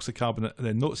she unlocks the cabinet and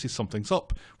then notices something's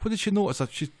up. What did she notice?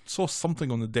 That she saw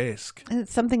something on the desk.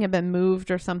 Something had been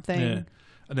moved or something. Yeah.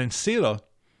 And then Sarah,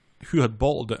 who had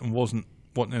bottled it and wasn't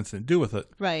wanting anything to do with it,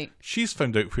 Right. she's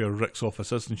found out where Rick's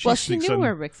office is and she Well, she sneaks knew in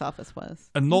where Rick's office was.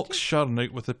 and knocks Sharon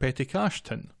out with the petty cash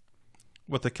tin.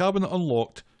 With the cabinet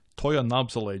unlocked, Toya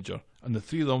nabs a ledger and the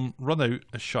three of them run out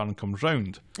as Sharon comes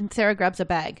round. And Sarah grabs a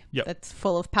bag Yep. that's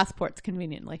full of passports,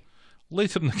 conveniently.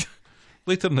 Later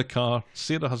in the car,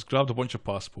 Sarah has grabbed a bunch of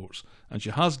passports and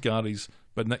she has Gary's,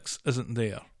 but Nick's isn't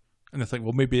there. And I think,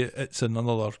 well, maybe it's in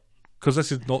another, because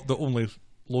this is not the only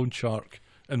loan shark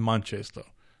in Manchester.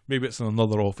 Maybe it's in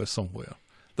another office somewhere.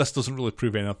 This doesn't really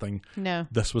prove anything. No.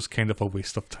 This was kind of a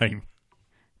waste of time.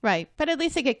 Right. But at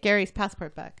least they get Gary's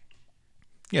passport back.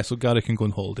 Yeah, so Gary can go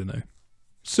on holiday now.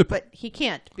 Super. But he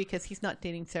can't because he's not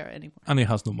dating Sarah anymore. And he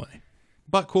has no money.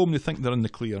 Back home, they think they're in the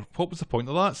clear. What was the point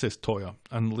of that, says Toya.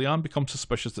 And Leanne becomes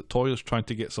suspicious that Toya's trying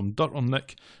to get some dirt on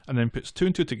Nick and then puts two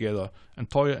and two together. And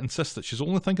Toya insists that she's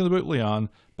only thinking about Leanne,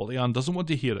 but Leanne doesn't want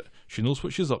to hear it. She knows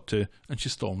what she's up to and she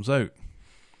storms out.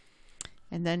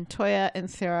 And then Toya and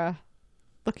Sarah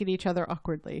look at each other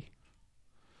awkwardly.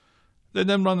 Then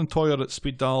Imran and Toya are at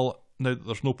speed dial. Now that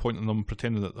there's no point in them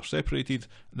pretending that they're separated,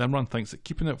 and Imran thinks that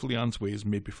keeping out of Leanne's ways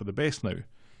may be for the best now.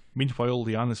 Meanwhile,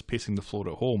 Leanne is pacing the floor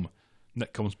at home.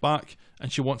 Nick comes back,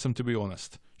 and she wants him to be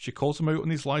honest. She calls him out on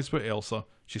his lies about Elsa.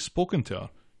 She's spoken to her.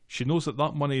 She knows that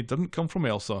that money didn't come from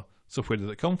Elsa, so where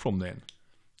did it come from then?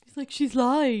 He's like, she's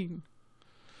lying.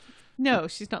 No,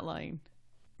 she's not lying.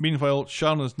 Meanwhile,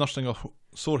 Sharon is nursing a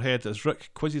sore head as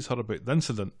Rick quizzes her about the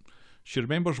incident. She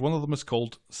remembers one of them is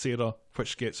called Sarah,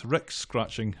 which gets Rick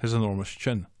scratching his enormous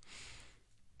chin.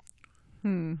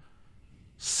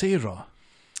 Sarah.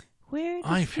 Where?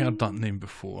 I've heard that name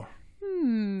before.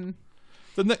 Hmm.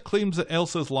 Then Nick claims that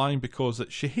Elsa's lying because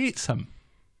she hates him.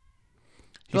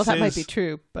 Well, that might be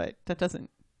true, but that doesn't.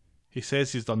 He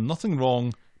says he's done nothing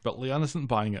wrong, but Leanne isn't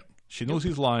buying it. She knows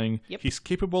he's lying. Yep. He's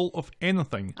capable of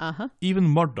anything, Uh-huh. even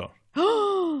murder.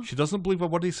 She doesn't believe a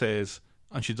word he says,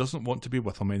 and she doesn't want to be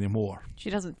with him anymore. She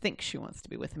doesn't think she wants to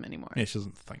be with him anymore. Yeah, she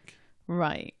doesn't think.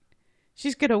 Right.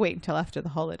 She's going to wait until after the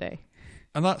holiday.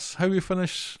 And that's how we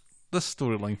finish this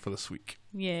storyline for this week.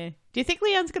 Yeah. Do you think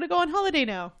Leanne's going to go on holiday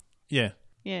now? Yeah,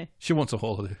 Yeah. she wants a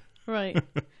holiday. Right.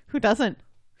 Who doesn't?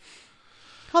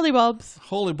 Hollybobs.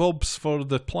 Holly Bobs for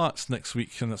the Platts next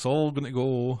week, and it's all going to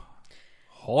go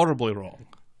horribly wrong.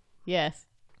 Yes.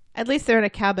 At least they're in a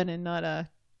cabin and not a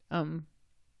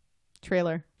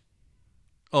trailer.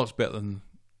 Oh, it's better than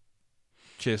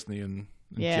Chesney and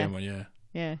Yeah. Gemma, yeah.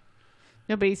 Yeah.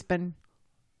 Nobody's been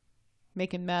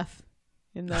making meth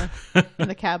in the in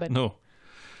the cabin. No.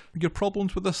 Your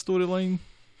problems with this storyline?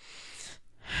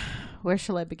 Where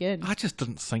shall I begin? I just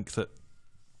didn't think that.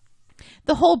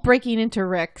 The whole breaking into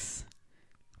Rick's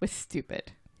was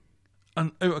stupid.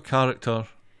 And out of character,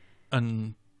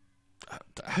 and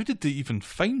how did they even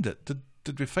find it?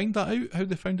 Did we find that out? How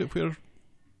they found out where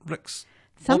Rick's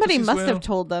Somebody offices must were? have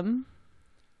told them.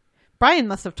 Brian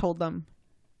must have told them.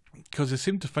 Because they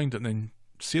seemed to find it, and then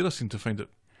Sarah seemed to find it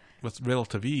with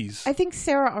relative ease. I think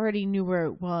Sarah already knew where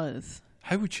it was.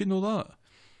 How would she know that?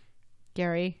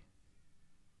 Gary.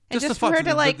 And Just the for fact her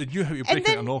that to like, they knew how to and break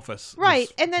into then- an office. right,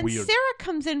 was and then weird. Sarah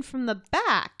comes in from the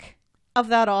back of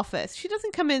that office. She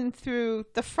doesn't come in through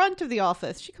the front of the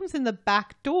office. She comes in the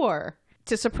back door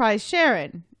to surprise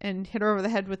Sharon and hit her over the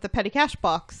head with the petty cash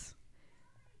box.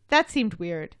 That seemed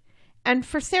weird. And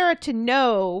for Sarah to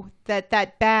know that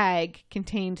that bag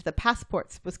contained the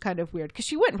passports was kind of weird because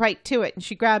she went right to it and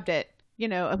she grabbed it,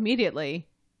 immediately.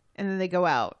 And then they go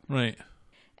out. Right.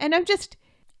 And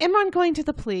Imran going to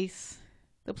the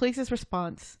police's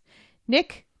response.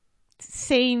 Nick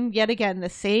saying yet again the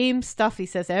same stuff he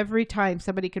says every time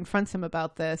somebody confronts him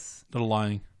about this. They're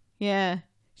lying. Yeah.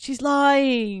 She's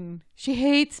lying. She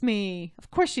hates me. Of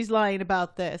course she's lying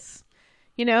about this.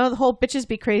 The whole bitches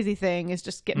be crazy thing is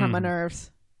just getting on my nerves.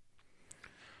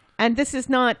 And this is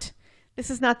not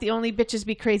the only bitches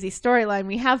be crazy storyline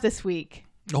we have this week.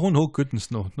 Oh, no,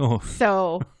 goodness, no.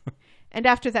 So, and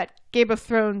after that Game of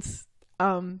Thrones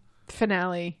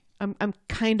finale, I'm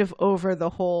kind of over the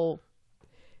whole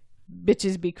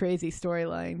bitches be crazy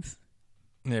storylines.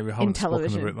 Yeah, we haven't spoken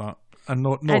television. about that. And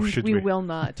nor should we. We will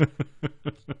not.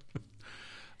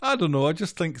 I don't know. I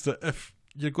just think that if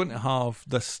you're going to have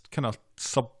this kind of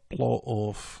subplot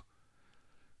of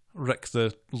Rick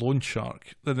the loan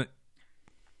shark, then it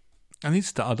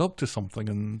needs to add up to something,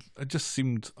 and it just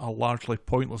seemed a largely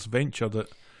pointless venture that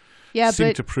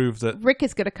seemed to prove that... Rick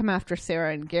is going to come after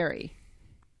Sarah and Gary.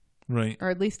 Right. Or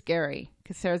at least Gary,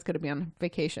 because Sarah's going to be on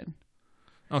vacation.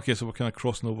 Okay, so we're kind of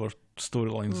crossing over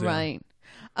storylines there. Right.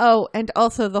 Oh, and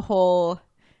also the whole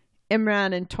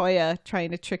Imran and Toya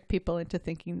trying to trick people into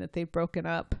thinking that they've broken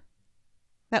up.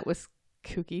 That was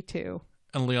kooky too.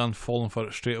 And Leanne falling for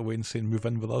it straight away and saying, move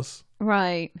in with us.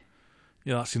 Right.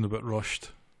 Yeah, that seemed a bit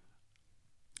rushed.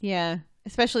 Yeah.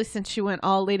 Especially since she went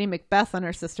all Lady Macbeth on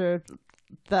her sister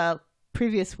the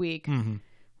previous week. Mm-hmm.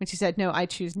 When she said, no, I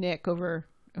choose Nick over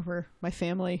my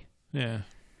family. Yeah.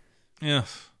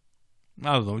 Yes.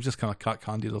 I don't know, just kind of cat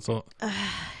candied, I thought. Yeah.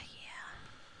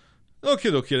 Okay,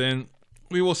 then.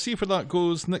 We will see where that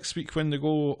goes next week when they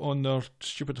go on their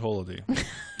stupid holiday.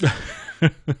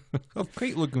 I'm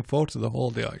quite looking forward to the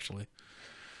holiday, actually.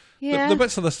 Yeah. The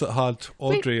bits of this that had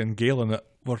Audrey and Gail in it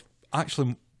were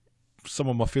actually some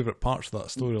of my favourite parts of that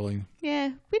storyline.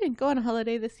 Yeah. We didn't go on a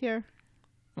holiday this year.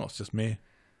 Well, it's just May.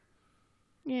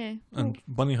 Yeah. And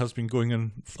Bunny has been going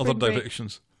in Spring other break.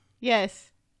 directions.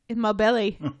 Yes. In my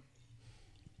belly.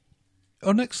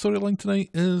 Our next storyline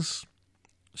tonight is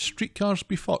Streetcars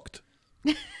Be Fucked.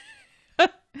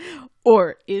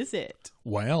 Or is it?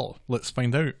 Well, let's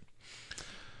find out.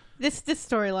 This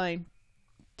storyline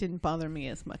didn't bother me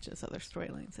as much as other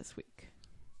storylines this week.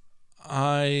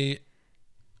 I'm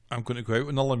going to go out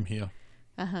on a limb here.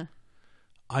 Uh-huh.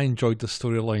 I enjoyed this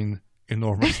storyline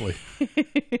enormously.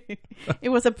 It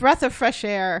was a breath of fresh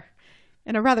air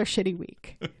in a rather shitty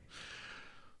week.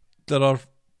 There are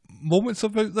moments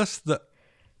about this that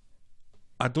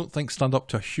I don't think stand up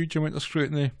to a huge amount of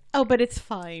scrutiny. Oh, but it's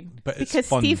fine. But it's because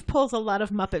fun. Steve pulls a lot of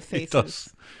Muppet faces. He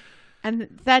does.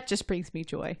 And that just brings me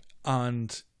joy.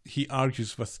 And he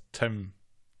argues with Tim,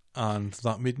 and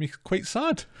that made me quite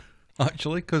sad,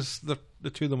 actually, because the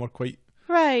two of them are quite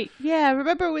Right. Yeah.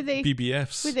 Remember when they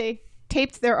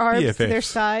taped their arms to their BFFs.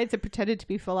 sides and pretended to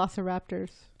be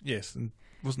velociraptors? Yes, and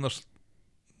wasn't there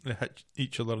they hit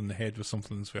each other in the head with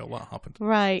something as well? That happened.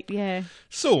 Right. Yeah.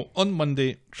 So, on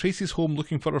Monday, Tracy's home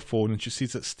looking for her phone and she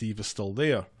sees that Steve is still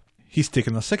there. He's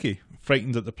taken a sickie,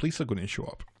 frightened that the police are going to show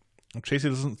up. And Tracy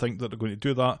doesn't think that they're going to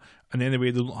do that, and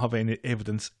anyway, they don't have any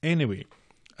evidence anyway.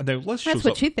 And now Liz shows That's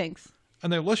what up. she thinks.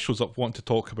 And now Liz shows up wanting to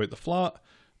talk about the flat,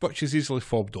 but she's easily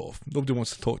fobbed off. Nobody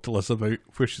wants to talk to Liz about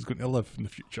where she's going to live in the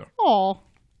future. Aw.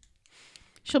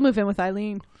 She'll move in with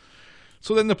Eileen.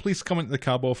 So then the police come into the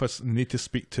cab office and need to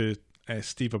speak to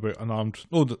Steve about an armed...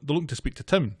 Oh, they're looking to speak to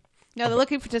Tim. No, they're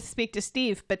looking to speak to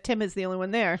Steve, but Tim is the only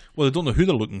one there. Well, they don't know who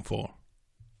they're looking for.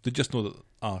 They just know that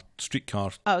a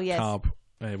streetcar yes. cab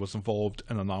was involved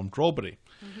in an armed robbery.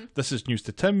 Mm-hmm. This is news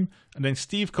to Tim, and then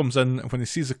Steve comes in, and when he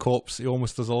sees the cops, he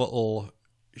almost does a little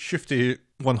shifty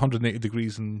 180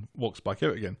 degrees and walks back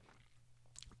out again.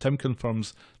 Tim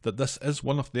confirms that this is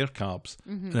one of their cabs,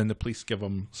 and then the police give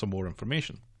him some more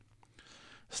information.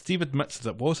 Steve admits that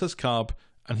it was his cab,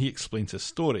 and he explains his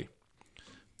story.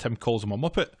 Tim calls him a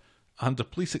muppet, and the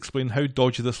police explain how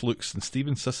dodgy this looks, and Steve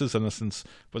insists his innocence,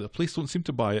 but the police don't seem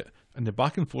to buy it, and they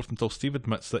back and forth until Steve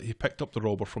admits that he picked up the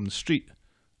robber from the street,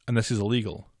 and this is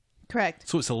illegal. Correct.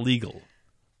 So it's illegal.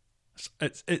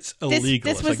 It's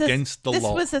illegal. It's against the law.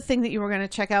 This was the thing that you were going to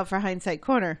check out for Hindsight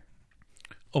Corner.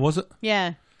 Oh, was it?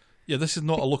 Yeah. Yeah, this is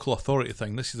not a local authority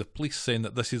thing. This is the police saying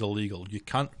that this is illegal. You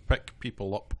can't pick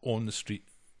people up on the street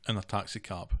in a taxi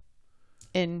cab.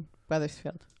 In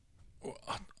Wethersfield.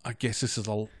 I guess this is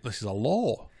a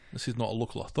law. This is not a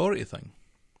local authority thing.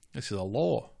 This is a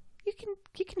law.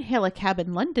 You can hail a cab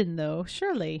in London though,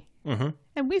 surely. Mm-hmm.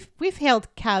 And we've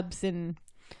hailed cabs in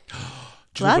Do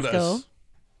you know what Glasgow. it is?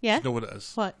 Yeah. Do you know what it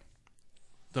is? What?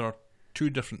 There are two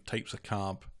different types of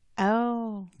cab.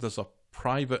 Oh. There's a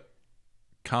private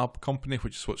cab company,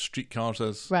 which is what Streetcars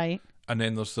is. Right. And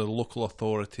then there's the local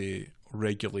authority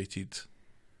regulated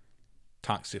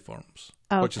taxi firms,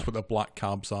 which is what the black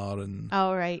cabs are in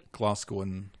right. Glasgow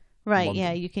and Right, London.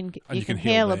 yeah, you can hail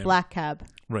hail a them. black cab.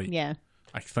 Right. Yeah.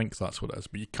 I think that's what it is,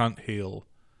 but you can't hail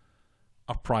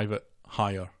a private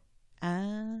hire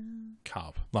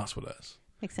cab. That's what it is.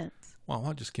 Makes sense. Wow,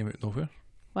 that just came out of nowhere.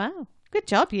 Wow. Good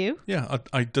job, you. Yeah,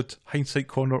 I did Hindsight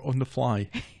Corner on the fly.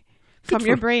 From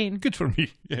your brain. Good for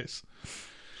me, yes.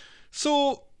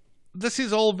 So, this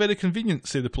is all very convenient,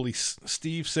 say the police.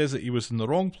 Steve says that he was in the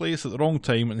wrong place at the wrong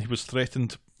time and he was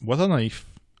threatened with a knife,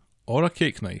 or a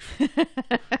cake knife,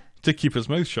 to keep his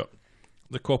mouth shut.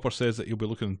 The copper says that he'll be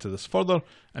looking into this further,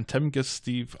 and Tim gives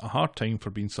Steve a hard time for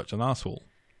being such an asshole.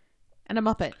 And a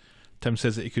Muppet. Tim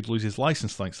says that he could lose his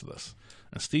license thanks to this.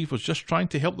 And Steve was just trying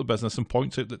to help the business and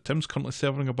points out that Tim's currently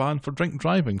serving a ban for drink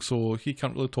driving, so he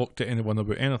can't really talk to anyone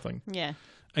about anything. Yeah.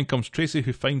 In comes Tracy,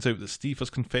 who finds out that Steve has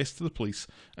confessed to the police,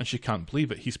 and she can't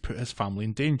believe it. He's put his family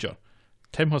in danger.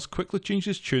 Tim has quickly changed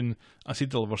his tune as he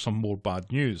delivers some more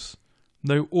bad news.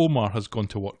 Now Omar has gone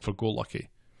to work for Go Lucky.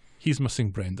 He's missing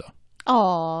Brenda.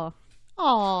 Aw.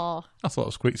 Aw. I thought it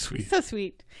was quite sweet. So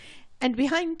sweet. And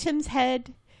behind Tim's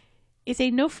head is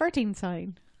a no farting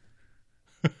sign.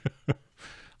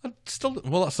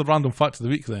 Well, that's the random fact of the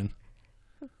week then.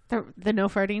 The no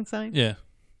farting sign? Yeah,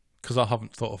 because I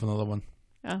haven't thought of another one.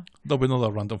 Oh. There'll be another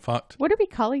random fact. What are we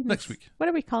calling this? Next week. What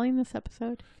are we calling this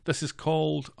episode? This is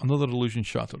called Another Illusion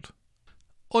Shattered.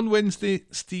 On Wednesday,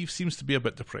 Steve seems to be a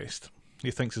bit depressed.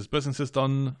 He thinks his business is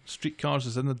done, Streetcars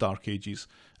is in the dark ages,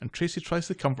 and Tracy tries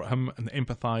to comfort him and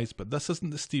empathise, but this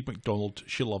isn't the Steve McDonald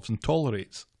she loves and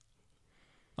tolerates.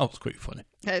 That was quite funny.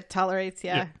 Tolerates,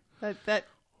 yeah. That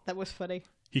was funny.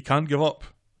 He can't give up.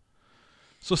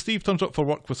 So Steve turns up for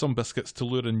work with some biscuits to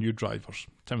lure in new drivers.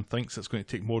 Tim thinks it's going to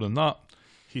take more than that.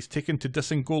 He's taken to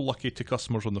dissing Go Lucky to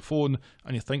customers on the phone,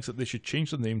 and he thinks that they should change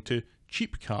the name to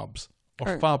Cheap Cabs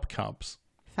or Fab Cabs.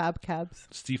 Fab Cabs.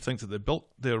 Steve thinks that they built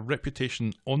their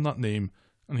reputation on that name,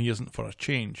 and he isn't for a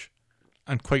change.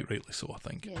 And quite rightly so, I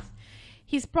think. Yes.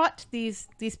 He's brought these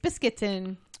biscuits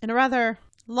in a rather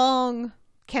long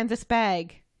canvas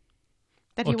bag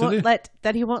that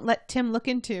he won't let Tim look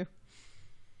into.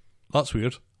 That's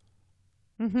weird.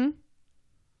 Mm-hmm.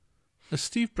 Is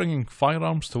Steve bringing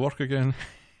firearms to work again?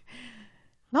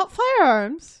 Not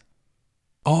firearms.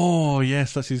 Oh,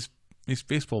 yes, that's his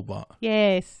baseball bat.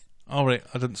 Yes. All right,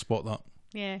 I didn't spot that.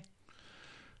 Yeah.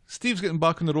 Steve's getting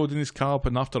back on the road in his cab,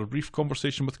 and after a brief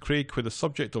conversation with Craig where the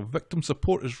subject of victim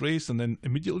support is raised and then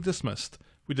immediately dismissed,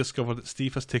 we discover that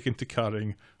Steve has taken to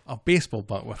carrying a baseball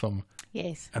bat with him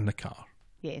in the car.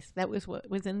 Yes, that was what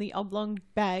was in the oblong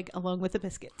bag along with the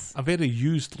biscuits. A very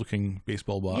used-looking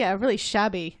baseball bat. Yeah, a really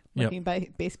shabby-looking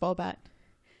baseball bat.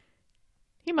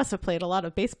 He must have played a lot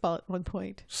of baseball at one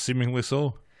point. Seemingly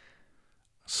so.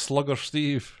 Slugger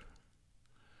Steve.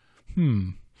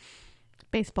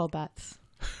 Baseball bats.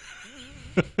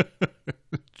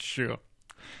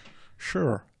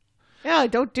 Sure. No,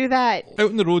 don't do that. Out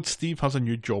on the road, Steve has a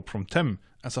new job from Tim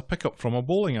as a pickup from a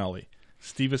bowling alley.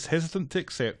 Steve is hesitant to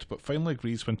accept, but finally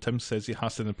agrees when Tim says he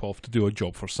has to nip off to do a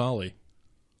job for Sally.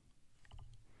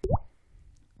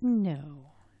 No.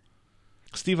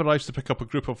 Steve arrives to pick up a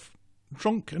group of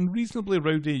drunk and reasonably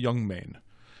rowdy young men.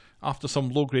 After some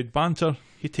low-grade banter,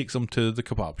 he takes them to the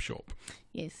kebab shop.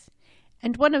 Yes.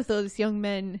 And one of those young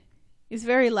men is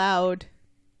very loud.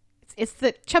 It's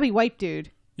the chubby white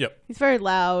dude. Yep. He's very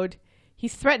loud.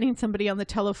 He's threatening somebody on the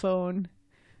telephone.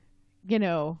 You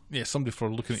know. Yeah, somebody for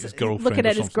looking at his girlfriend. Looking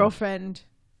at his girlfriend,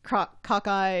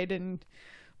 cockeyed, and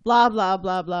blah, blah,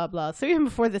 blah, blah, blah. So even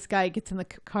before this guy gets in the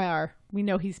car, we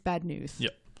know he's bad news.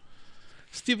 Yep.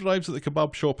 Steve arrives at the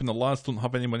kebab shop and the lads don't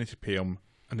have any money to pay him,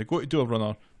 and they go to do a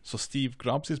runner, so Steve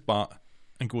grabs his bat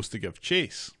and goes to give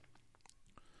chase.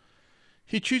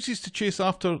 He chooses to chase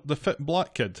after the fit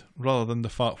black kid rather than the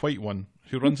fat white one,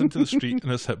 who runs into the street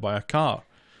and is hit by a car.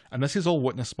 And this is all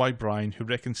witnessed by Brian, who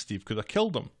reckons Steve could have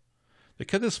killed him. The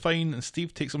kid is fine, and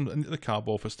Steve takes him into the cab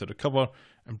office to recover,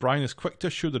 and Brian is quick to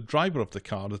assure the driver of the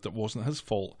car that it wasn't his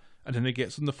fault, and then he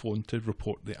gets on the phone to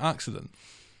report the accident.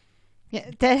 Yeah,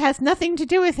 that has nothing to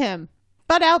do with him.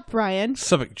 Butt out, Brian.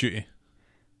 Civic duty.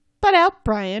 Butt out,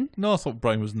 Brian. No, I thought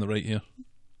Brian was in the right here.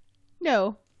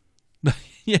 No.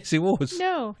 Yes, he was.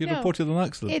 No, he reported an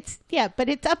accident. But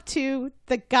it's up to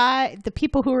the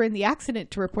people who were in the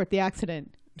accident to report the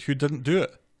accident. Who didn't do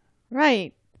it.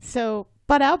 Right. So,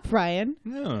 butt out, Brian.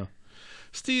 Yeah.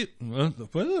 Steve,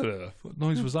 what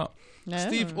noise was that? No.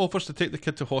 Steve offers to take the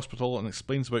kid to hospital and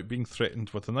explains about being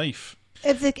threatened with a knife.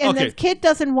 The kid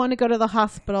doesn't want to go to the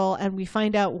hospital, and we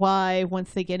find out why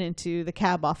once they get into the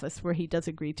cab office, where he does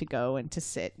agree to go and to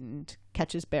sit and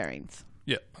catch his bearings.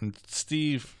 Yeah, and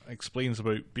Steve explains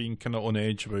about being kind of on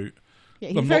edge about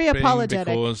he's very apologetic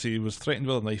because he was threatened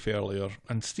with a knife earlier,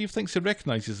 and Steve thinks he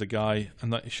recognises the guy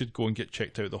and that he should go and get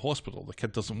checked out at the hospital. The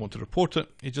kid doesn't want to report it,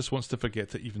 he just wants to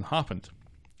forget it even happened.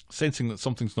 Sensing that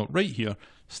something's not right here,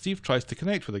 Steve tries to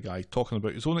connect with the guy, talking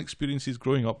about his own experiences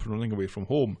growing up and running away from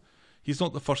home. He's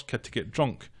not the first kid to get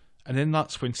drunk, and then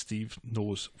that's when Steve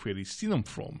knows where he's seen him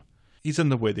from. He's in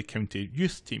the Weddy County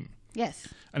youth team. Yes.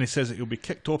 And he says that he'll be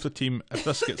kicked off the team if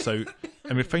this gets out,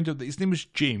 and we find out that his name is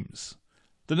James.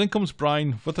 Then in comes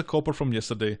Brian with a copper from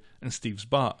yesterday and Steve's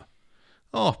bat.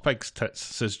 Oh, pig's tits,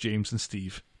 says James and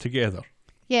Steve, together.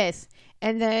 Yes.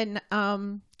 And then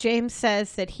James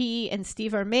says that he and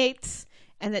Steve are mates,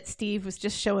 and that Steve was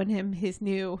just showing him his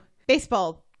new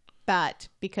baseball bat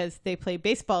because they play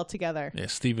baseball together. Yeah,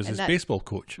 Steve is his baseball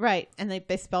coach. Right. And the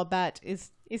baseball bat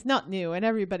is not new, and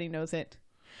everybody knows it.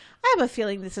 I have a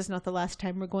feeling this is not the last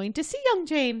time we're going to see young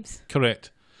James.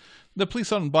 Correct. The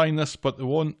police aren't buying this, but they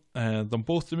want them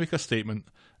both to make a statement,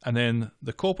 and then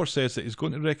the copper says that he's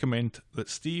going to recommend that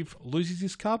Steve loses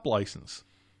his cab licence,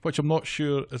 which I'm not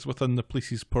sure is within the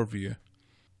police's purview.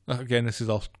 Again, this is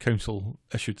a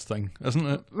council-issued thing, isn't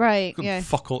it? Right, Got yeah.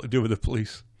 fuck all to do with the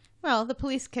police. Well, the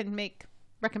police can make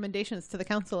recommendations to the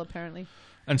council, apparently.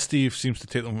 And Steve seems to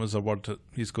take them as a word that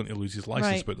he's going to lose his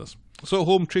licence Right. about this. So at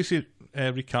home, Tracy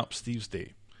recaps Steve's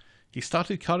day. He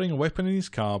started carrying a weapon in his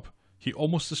cab, he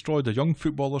almost destroyed a young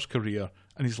footballer's career,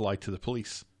 and he's lied to the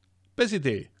police. Busy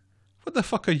day. What the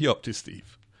fuck are you up to,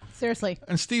 Steve? Seriously.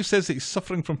 And Steve says that he's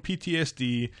suffering from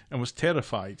PTSD and was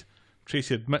terrified.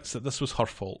 Tracy admits that this was her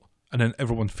fault, and then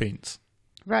everyone faints.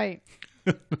 Right.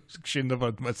 She never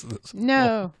admits this.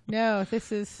 No,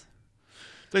 this is...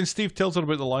 Then Steve tells her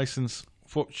about the licence,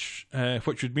 which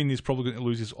would mean he's probably going to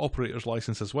lose his operator's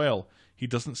licence as well. He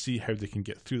doesn't see how they can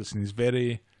get through this, and he's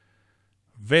very,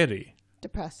 very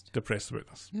depressed about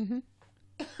this.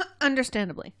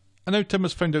 Understandably. And now Tim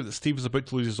has found out that Steve is about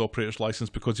to lose his operator's licence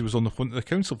because he was on the phone to the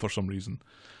council for some reason.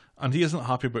 And he isn't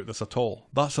happy about this at all.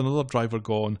 That's another driver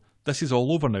gone. This is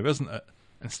all over now, isn't it?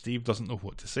 And Steve doesn't know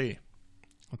what to say.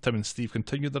 Tim and Steve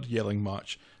continue their yelling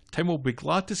match. Tim will be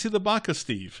glad to see the back of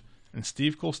Steve. And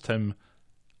Steve calls Tim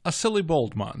a silly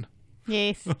bald man.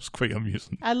 Yes. That's quite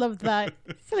amusing. I loved that.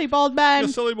 Silly bald man. You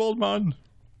silly bald man.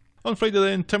 On Friday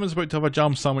then, Tim is about to have a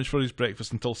jam sandwich for his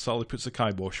breakfast until Sally puts a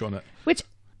kibosh on it. Which,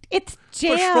 it's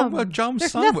jam. What's wrong with a jam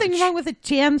There's sandwich? nothing wrong with a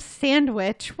jam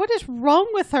sandwich. What is wrong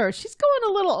with her? She's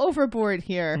going a little overboard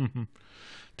here.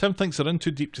 Tim thinks they're in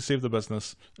too deep to save the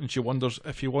business, and she wonders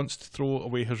if he wants to throw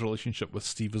away his relationship with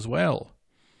Steve as well.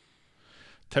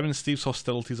 Tim and Steve's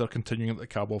hostilities are continuing at the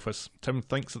cab office. Tim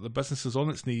thinks that the business is on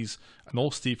its knees, and all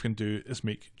Steve can do is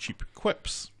make cheap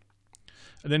quips.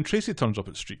 And then Tracy turns up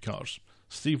at Streetcars.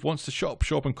 Steve wants to shut up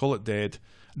shop and call it dead.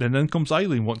 Then in comes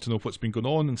Eileen wanting to know what's been going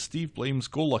on, and Steve blames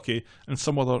Go Lucky and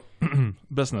some other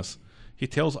business. He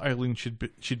tells Eileen she'd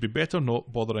be better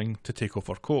not bothering to take off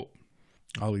her coat.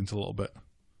 Eileen's a little bit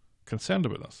concerned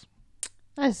about this.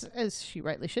 As she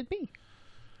rightly should be.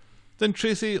 Then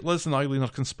Tracy, Liz and Eileen are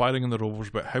conspiring in the Rovers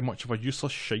about how much of a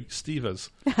useless shite Steve is.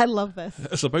 I love this.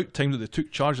 It's about time that they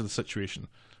took charge of the situation.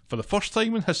 For the first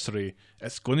time in history,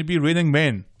 it's going to be raining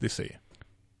men, they say.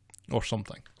 Or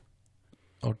something.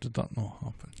 Or did that not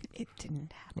happen? It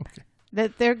didn't happen. Okay.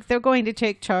 That they're going to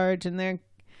take charge, and they're,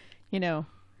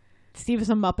 Steve is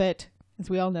a Muppet, as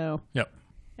we all know. Yep.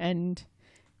 And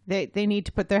they need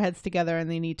to put their heads together, and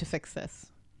they need to fix this.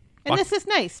 And this is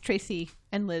nice, Tracy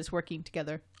and Liz working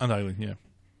together. And Eileen, yeah.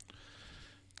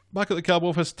 Back at the cab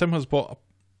office, Tim has brought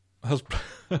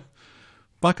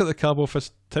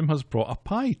a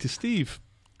pie to Steve.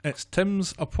 It's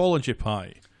Tim's apology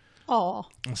pie. Aw.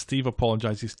 And Steve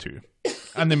apologises too.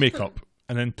 And they make up.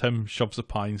 And then Tim shoves the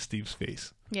pie in Steve's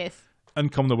face. Yes. In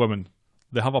come the women.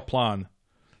 They have a plan.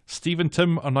 Steve and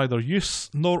Tim are neither use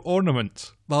nor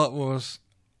ornament. That was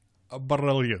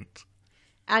brilliant.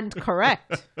 And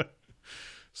correct.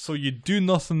 So you do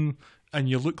nothing and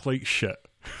you look like shit.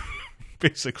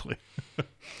 Basically.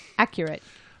 Accurate.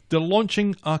 They're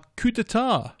launching a coup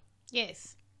d'etat.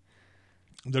 Yes.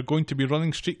 They're going to be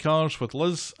running streetcars with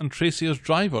Liz and Tracy as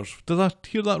drivers. Did I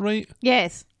hear that right?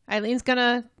 Yes. Eileen's going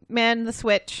to man the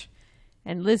switch,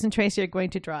 and Liz and Tracy are going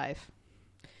to drive.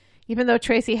 Even though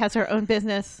Tracy has her own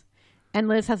business, and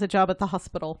Liz has a job at the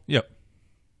hospital. Yep.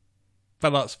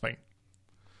 But that's fine.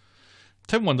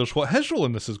 Tim wonders what his role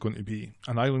in this is going to be,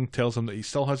 and Eileen tells him that he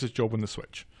still has his job on the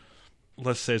switch.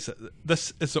 Liz says that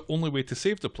this is the only way to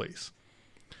save the place.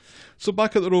 So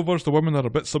back at the Rovers, the women are a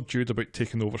bit subdued about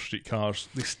taking over streetcars.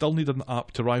 They still need an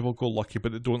app to rival Go Lucky,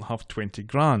 but they don't have 20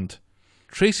 grand.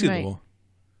 Tracy, Right. though,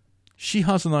 she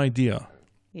has an idea.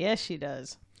 Yes, she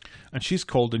does. And she's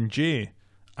called in Jay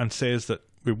and says that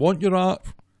we want your app,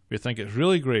 we think it's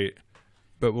really great,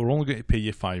 but we're only going to pay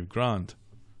you 5 grand.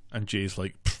 And Jay's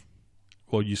like,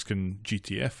 well, you can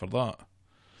GTF for that.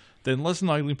 Then Liz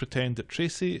and Eileen pretend that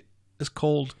Tracy is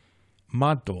called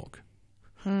Mad Dog.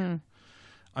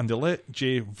 And they let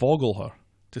Jay Voggle her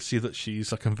to see that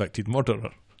she's a convicted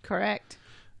murderer. Correct.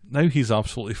 Now he's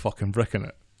absolutely fucking bricking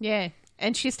it. Yeah.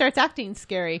 And she starts acting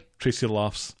scary. Tracy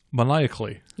laughs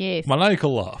maniacally. Yes.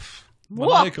 Maniacal laugh.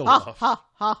 Maniacal laugh. Ha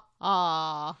ha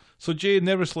ha. So Jay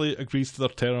nervously agrees to their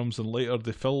terms, and later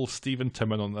they fill Steve and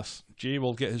Tim in on this. Jay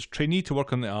will get his trainee to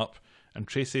work on the app, and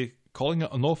Tracy calling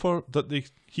it an offer that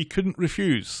he couldn't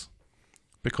refuse,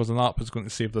 because an app is going to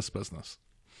save this business.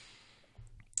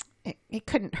 It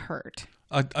couldn't hurt.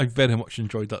 I very much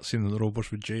enjoyed that scene in the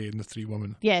Rovers with Jay and the 3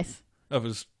 women. Yes. It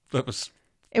was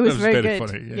It was very very good.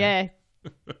 funny, yeah.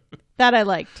 Yeah. That I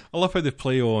liked. I love how they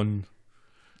play on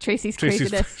Tracy's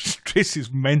craziness.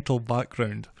 Tracy's mental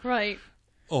background Right.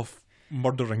 of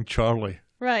murdering Charlie.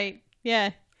 Right.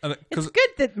 Yeah. And It's good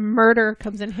that murder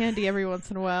comes in handy every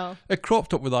once in a while. it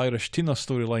cropped up with the Irish Tina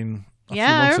storyline a few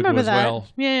Yeah, I months ago remember as that. well.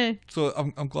 Yeah.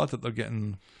 So I'm glad that they're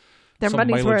getting Their some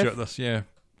money's mileage worth. out of this. Yeah,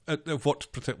 it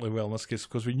worked particularly well in this case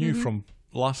because we knew from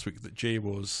last week that Jay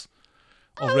was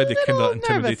already kind little of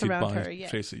intimidated nervous by around her, yeah.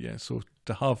 Tracy. Yeah, so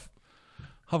to have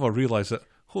her realise that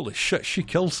holy shit, she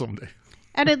killed somebody.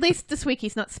 And at least this week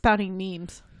he's not spouting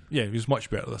memes. Yeah, he was much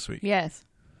better this week. Yes.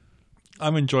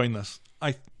 I'm enjoying this.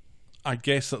 I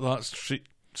guess that's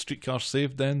Streetcar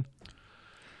Saved then.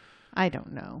 I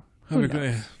don't know. Are we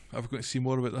going to see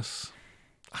more about this?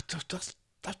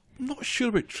 I'm not sure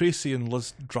about Tracy and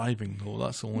Liz driving though.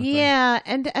 That's the only thing. Yeah,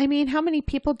 and I mean, how many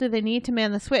people do they need to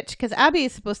man the switch? Because Abby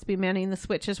is supposed to be manning the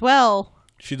switch as well.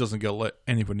 She doesn't get let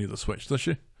anyone near the switch, does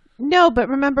she? No, but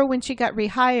remember when she got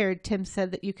rehired, Tim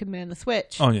said that you can man the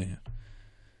switch. Oh yeah.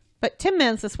 But Tim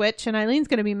mans the switch, and Eileen's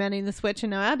going to be manning the switch, and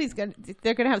now they're going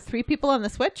to have 3 people on the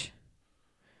switch?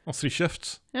 Well, 3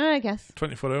 shifts, I guess.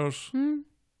 24 hours. Do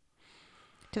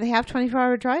they have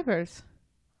 24-hour drivers?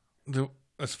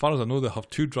 As far as I know, they have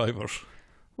 2 drivers.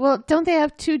 Well, don't they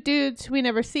have 2 dudes who we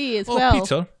never see as Oh, well?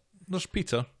 Peter. There's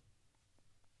Peter.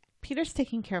 Peter's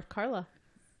taking care of Carla.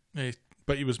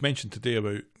 But he was mentioned today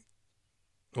about...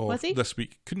 Oh, Was he? This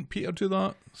week. Couldn't Peter do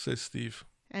that? Says Steve.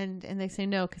 And they say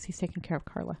no because he's taking care of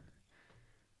Carla.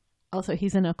 Also,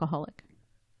 he's an alcoholic.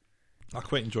 I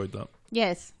quite enjoyed that.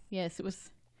 Yes, it was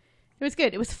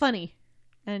good. It was funny,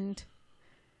 and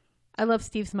I love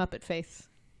Steve's Muppet face.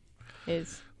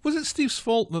 Was it Steve's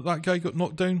fault that guy got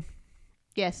knocked down?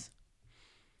 Yes.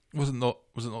 Was it not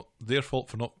their fault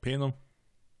for not paying him?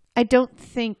 I don't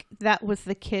think that was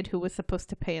the kid who was supposed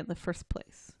to pay in the first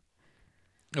place.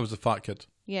 It was the fat kid.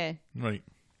 Yeah, Right.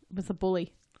 it was a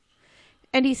bully.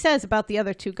 And he says about the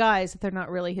other 2 guys that they're not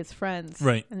really his friends.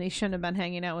 Right. And they shouldn't have been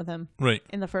hanging out with him Right.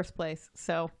 in the first place.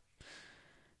 So,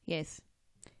 yes.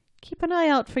 Keep an eye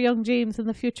out for young James in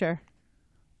the future.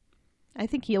 I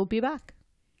think he'll be back.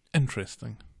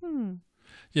 Interesting.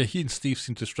 Yeah, he and Steve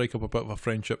seem to strike up a bit of a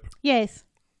friendship, Yes.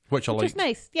 which I Which like. is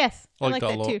nice. Yes. I like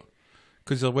that a lot. too.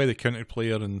 Because he's a Weather County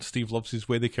player, and Steve loves his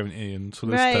Weather County, and so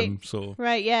does Right. Tim. So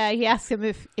Right, yeah. He asks him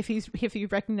if he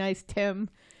recognized Tim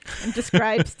and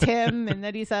describes Tim and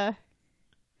that he's a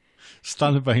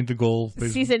standing behind the goal, with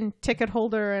his season ticket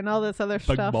holder and all this other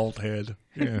big stuff. bald head.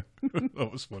 Yeah, that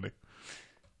was funny.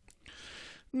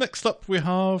 Next up, we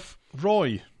have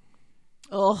Roy.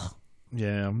 Ugh.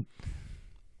 Yeah,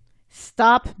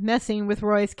 Stop messing with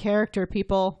Roy's character,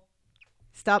 people.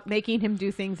 Stop making him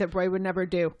do things that Roy would never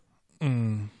do.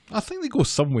 I think they go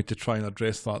some way to try and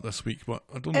address that this week, but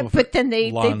I don't know if But then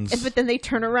lands. but then they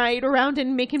turn around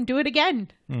and make him do it again.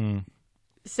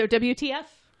 So WTF?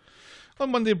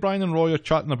 On Monday, Brian and Roy are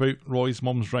chatting about Roy's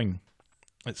mum's ring.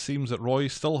 It seems that Roy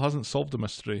still hasn't solved the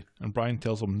mystery, and Brian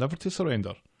tells him never to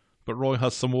surrender. But Roy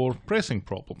has some more pressing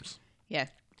problems. Yeah.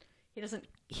 He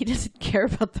doesn't care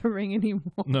about the ring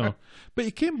anymore. No. But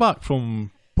he came back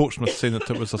from Portsmouth saying that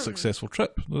it was a successful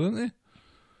trip, didn't he?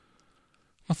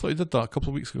 I thought he did that a couple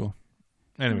of weeks ago.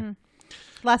 Anyway.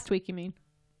 Last week, you mean?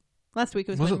 Last week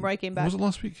was when Roy came back. Was it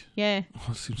last week? Yeah.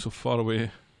 Oh, it seems so far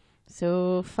away.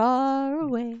 So far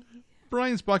away.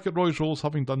 Brian's back at Roy's Rolls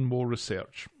having done more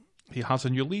research. He has a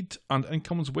new lead, and in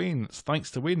comes Wayne. It's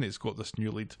thanks to Wayne that he's got this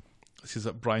new lead. This is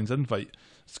at Brian's invite.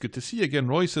 It's good to see you again,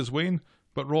 Roy, says Wayne,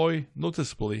 but Roy,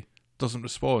 noticeably, doesn't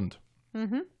respond.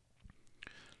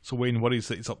 So Wayne worries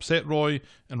that he's upset Roy,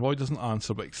 and Roy doesn't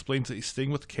answer but explains that he's staying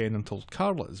with Ken until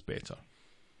Carla is better.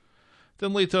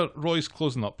 Then later, Roy's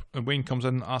closing up, and Wayne comes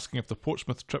in asking if the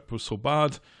Portsmouth trip was so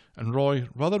bad, and Roy,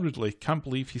 rather rudely, can't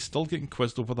believe he's still getting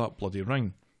quizzed over that bloody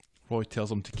ring. Roy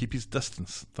tells him to keep his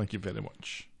distance, thank you very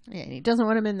much. Yeah, he doesn't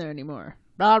want him in there anymore.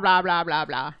 Blah, blah, blah, blah,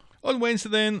 blah. On Wednesday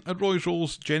then, at Roy's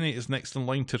Rolls, Jenny is next in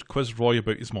line to quiz Roy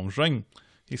about his mum's ring.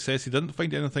 He says he didn't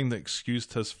find anything that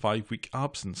excused his 5-week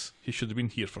absence. He should have been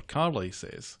here for Carla, he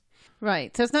says.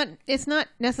 Right. So it's not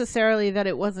necessarily that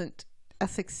it wasn't a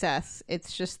success.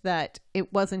 It's just that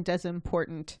it wasn't as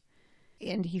important,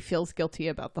 and he feels guilty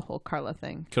about the whole Carla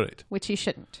thing. Correct. Which he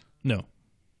shouldn't. No.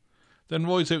 Then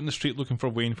Roy's out in the street looking for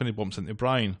Wayne when he bumps into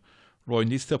Brian. Roy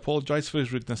needs to apologise for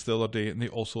his rudeness the other day, and he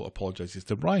also apologises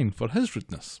to Brian for his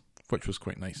rudeness, which was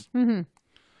quite nice. So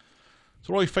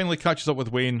Roy finally catches up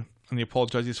with Wayne, and he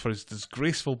apologises for his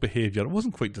disgraceful behaviour. It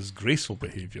wasn't quite disgraceful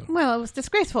behaviour. Well, it was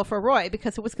disgraceful for Roy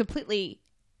because it was completely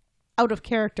out of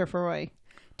character for Roy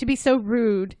to be so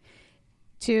rude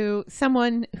to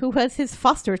someone who was his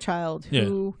foster child,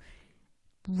 who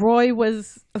Roy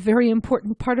was a very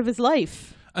important part of his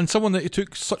life. And someone that he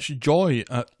took such joy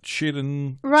at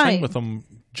sharing time Right. with him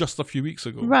just a few weeks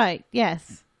ago. Right,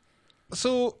 yes.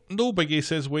 So, no biggie,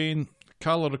 says Wayne.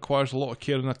 Carla requires a lot of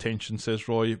care and attention, says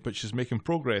Roy, but she's making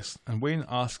progress. And Wayne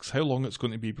asks how long it's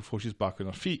going to be before she's back on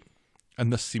her feet.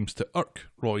 And this seems to irk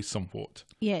Roy somewhat.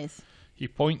 Yes. He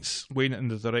points Wayne in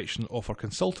the direction of her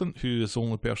consultant, who is the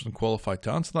only person qualified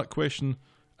to answer that question,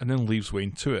 and then leaves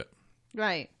Wayne to it.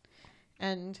 Right.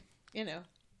 And,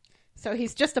 so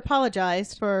he's just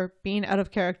apologized for being out of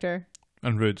character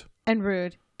And rude. and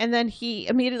rude. And then he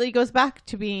immediately goes back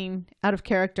to being out of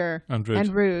character And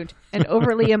rude. and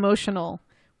overly emotional,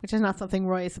 which is not something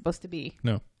Roy is supposed to be.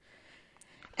 No.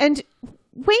 And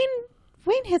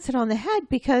Wayne hits it on the head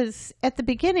because at the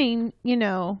beginning,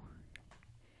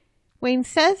 Wayne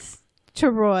says to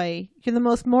Roy, "You're the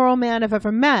most moral man I've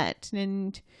ever met,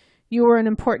 and you were an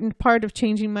important part of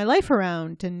changing my life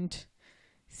around. And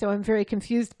so I'm very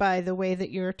confused by the way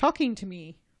that you're talking to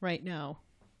me right now,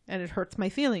 and it hurts my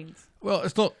feelings." Well,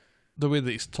 it's not the way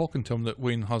that he's talking to him that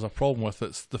Wayne has a problem with.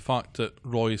 It's the fact that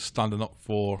Roy's standing up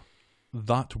for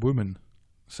that woman,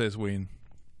 says Wayne.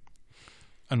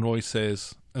 And Roy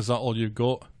says, "Is that all you've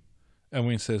got?" And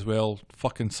Wayne says, "Well,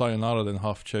 fucking sayonara then,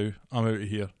 half chow. I'm out of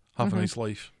here. Have a nice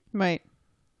life." Right.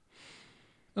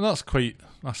 And that's quite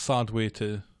a sad way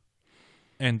to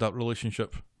end that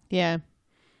relationship. Yeah.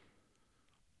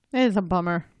 It is a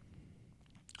bummer.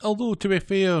 Although, to be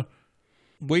fair,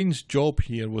 Wayne's job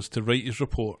here was to write his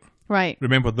report. Right.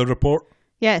 Remember the report?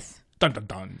 Yes. Dun dun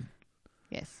dun.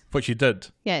 Yes. Which he did.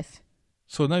 Yes.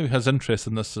 So now his interest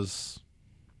in this is,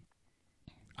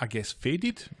 I guess,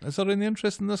 faded. Is there any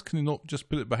interest in this? Can he not just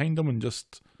put it behind him and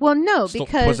just Well, no, stop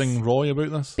because quizzing Roy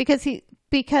about this?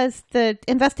 because the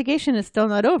investigation is still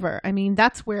not over. I mean,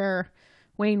 that's where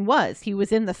Wayne was. He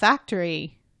was in the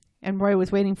factory, and Roy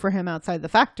was waiting for him outside the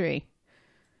factory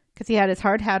because he had his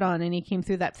hard hat on and he came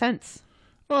through that fence.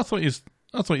 Well, I thought his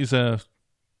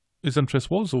interest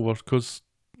was over because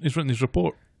he's written his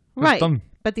report. It's Right. done.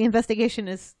 But the investigation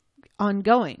is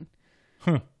ongoing.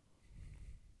 Huh.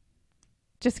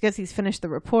 Just because he's finished the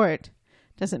report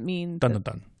doesn't mean Dun dun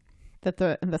dun. that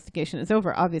the investigation is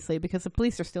over, obviously, because the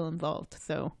police are still involved.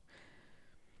 So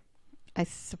I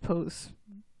suppose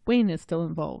Wayne is still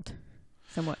involved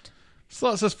somewhat. So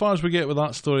that's as far as we get with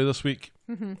that story this week.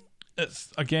 Mm-hmm.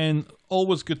 It's, again,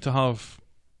 always good to have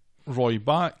Roy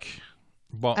back,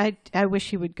 but I wish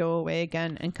he would go away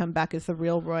again and come back as the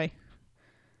real Roy.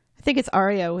 I think it's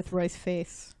Arya with Roy's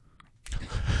face.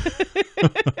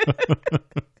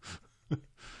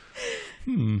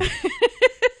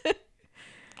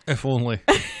 If only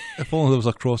there was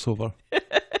a crossover.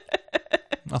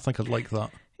 I think I'd like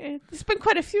that. There's been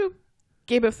quite a few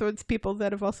Game of Thrones people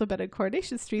that have also been in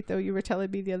Coronation Street, though. You were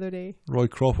telling me the other day. Roy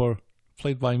Cropper,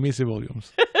 played by Maisie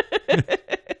Williams.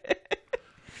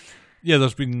 Yeah,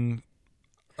 there's been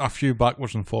a few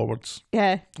backwards and forwards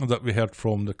Yeah. that we heard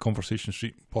from the Conversation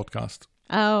Street podcast.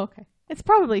 Oh, okay. It's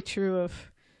probably true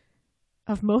of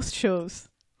most shows.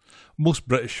 Most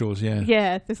British shows, yeah.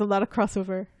 Yeah, there's a lot of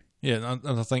crossover. Yeah,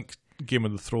 and I think Game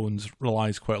of the Thrones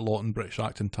relies quite a lot on British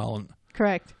acting talent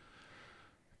Correct.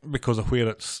 because of where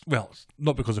it's, well,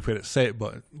 not because of where it's set,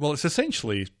 but, well, it's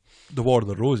essentially the War of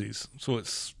the Roses, so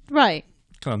it's Right.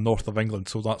 kind of north of England,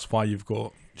 so that's why you've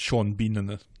got Sean Bean in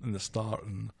the start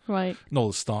and Right. all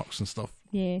the Starks and stuff.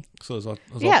 Yeah. So there's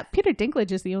Yeah, Peter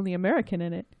Dinklage is the only American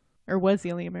in it. Or was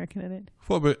the only American in it.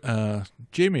 What about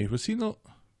Jamie? Was he not?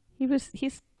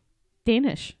 He's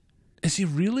Danish. Is he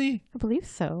really? I believe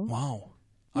so. Wow.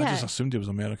 I Yeah. just assumed he was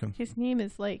American. His name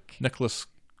is like... Nicholas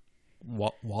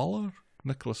Waller?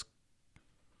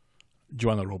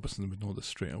 Joanna Robinson would know this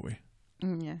straight away.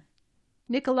 Yeah.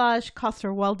 Nicolaj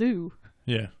Coster-Waldau.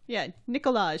 Yeah. Yeah,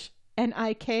 Nicolaj.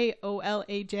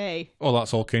 Nikolaj. Oh,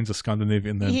 that's all kinds of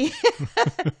Scandinavian then. Yeah.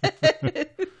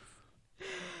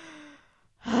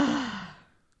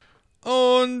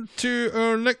 On to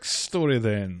our next story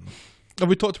then. Have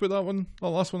we talked about that one, that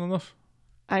last one enough?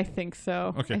 I think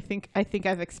so. Okay. I think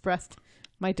I've expressed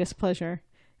my displeasure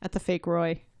at the fake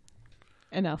Roy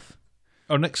enough.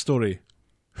 Our next story.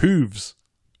 Hooves!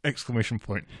 Exclamation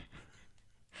point.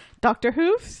 Dr.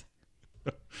 Hooves?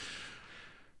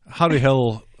 Harry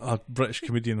Hill, a British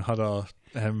comedian, had a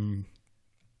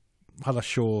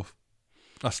show,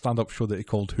 a stand-up show that he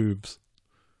called Hooves,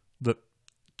 that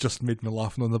just made me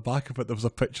laugh. And on the back of it, there was a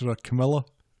picture of Camilla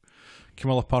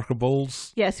Parker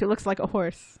Bowles, Yes, who looks like a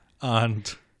horse.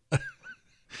 and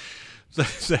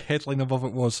the headline above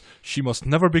it was, "She must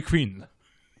never be queen."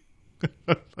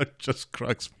 It just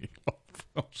cracks me up.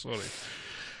 I'm sorry.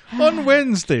 On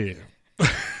Wednesday,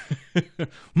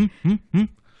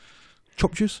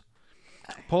 chop juice.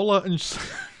 Paula and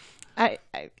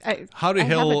Harry I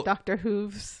Hill. have a Dr.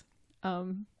 Who's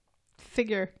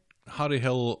figure. Harry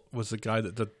Hill was the guy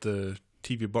that did the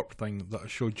TV burp thing that I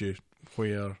showed you,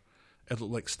 where it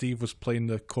looked like Steve was playing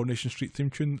the Coronation Street theme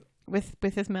tune. With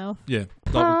his mouth? Yeah.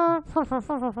 Yeah.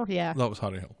 That was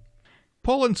Harry Hill.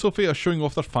 Paula and Sophie are showing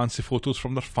off their fancy photos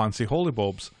from their fancy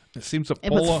hollybobs. It seems that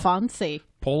It was fancy.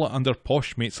 Paula and her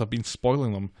posh mates have been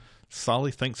spoiling them.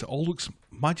 Sally thinks it all looks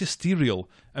magisterial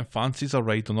and fancies a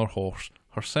ride on her horse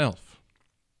herself.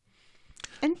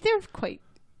 And they're quite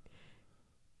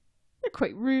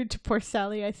rude to poor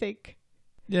Sally, I think.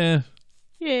 Yeah.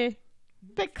 Yeah.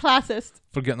 Bit classist.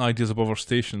 For getting ideas above her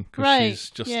station. Cause Right, she's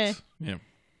just, yeah.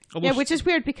 Although Yeah, which is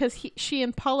weird because she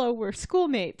and Paula were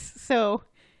schoolmates, so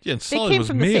and they Sally came was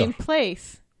from mayor. the same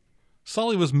place.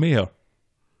 Sally was mayor.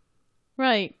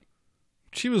 Right.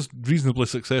 She was reasonably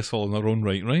successful in her own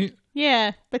right?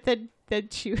 Yeah, but then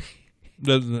she...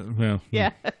 Well,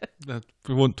 yeah.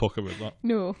 we won't talk about that.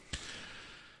 No.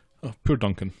 Oh, poor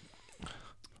Duncan.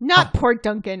 Not poor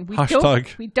Duncan.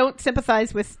 Hashtag. We don't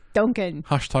sympathize with Duncan.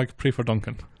 Hashtag pray for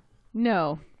Duncan.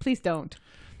 No, please don't.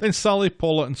 Then Sally,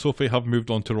 Paula and Sophie have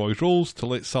moved on to Roy's Rolls to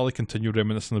let Sally continue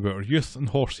reminiscing about her youth and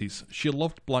horses. She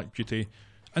loved Black Beauty,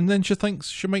 and then she thinks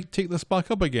she might take this back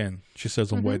up again, she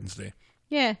says on Wednesday.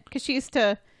 Yeah, because she used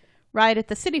to ride at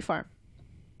the city farm.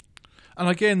 And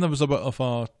again, there was a bit of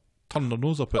a turn their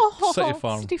nose up at City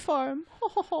Farm. City farm.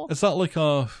 Is that like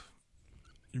a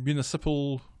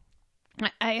municipal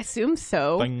I assume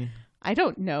so. thing? I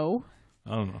don't know.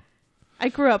 I don't know. I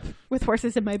grew up with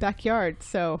horses in my backyard,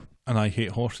 so... And I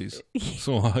hate horses,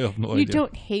 so I have no idea. You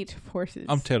don't hate horses.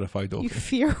 I'm terrified of You them.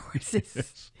 fear horses.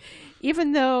 Yes.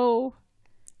 Even though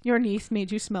your niece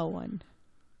made you smell one.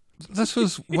 This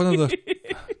was one of the...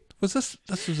 This was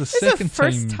the This is second the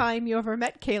first time you ever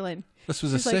met Kaylin. This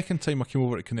was the She's like- second time I came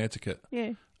over to Connecticut.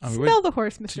 Yeah. And we Smell went the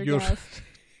horse, Mr. your- Gav.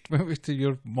 Went to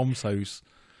your mum's house,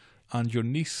 and your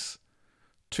niece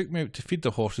took me out to feed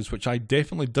the horses, which I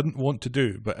definitely didn't want to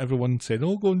do, but everyone said,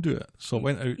 "Oh, go and do it." So I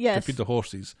went out to Yes. feed the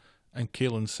horses, and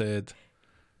Kaylin said,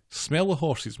 "Smell the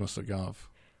horses, Mr. Gav."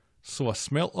 So I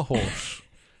smelt the horse,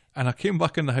 and I came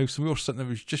back in the house, and we were sitting. It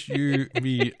was just you,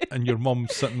 me, and your mum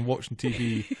sitting watching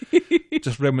TV,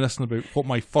 just reminiscing about what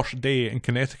my first day in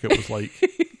Connecticut was like.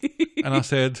 And I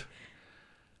said,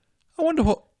 "I wonder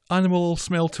what animal will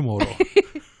smell tomorrow."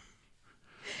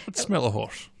 I'd smell a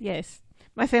horse. Yes.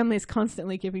 My family is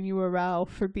constantly giving you a row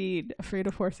for being afraid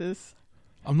of horses.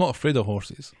 I'm not afraid of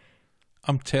horses.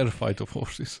 I'm terrified of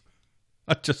horses.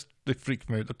 They freak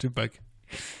me out. They're too big.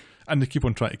 And they keep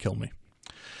on trying to kill me.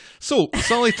 So,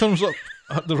 Sally turns up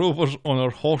at the Rovers on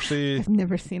her horsey. I've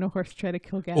never seen a horse try to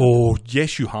kill Gav. Oh,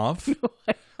 yes, you have.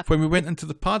 When we went into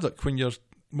the paddock, when your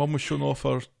mum was showing off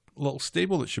her little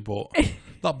stable that she bought,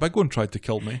 that big one tried to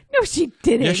kill me. No, she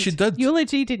didn't. Yes, she did.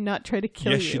 Eulogy did not try to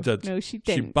kill you. Yes, she did. No, she She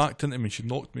didn't. backed into me. She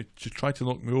knocked me. She tried to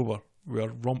knock me over with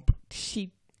her rump.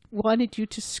 She wanted you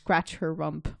to scratch her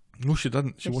rump. No, she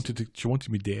didn't. She wanted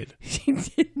me dead. She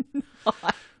did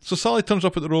not. So Sally turns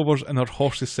up at the Rovers in her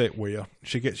horsey set wear.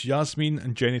 She gets Yasmin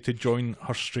and Jenny to join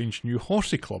her strange new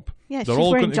horsey club. Yeah, They're she's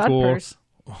all wearing going to go jumpers.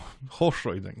 horse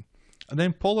riding. And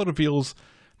then Paula reveals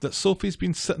that Sophie's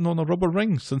been sitting on a rubber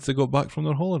ring since they got back from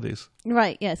their holidays.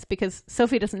 Right, yes, because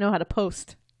Sophie doesn't know how to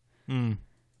post. Yeah,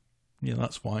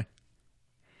 that's why.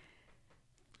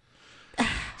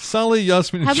 Sally,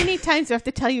 Yasmin, How many times do I have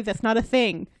to tell you that's not a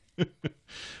thing?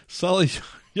 Sally,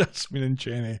 Yasmin and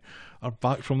Jenny are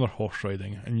back from their horse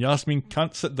riding, and Yasmin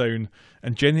can't sit down,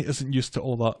 and Jenny isn't used to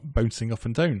all that bouncing up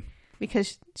and down.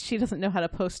 Because she doesn't know how to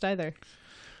post either.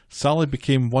 Sally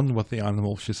became one with the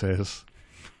animal, she says.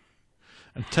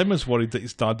 And Tim is worried that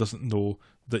his dad doesn't know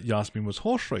that Yasmin was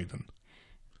horse riding.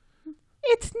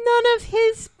 It's none of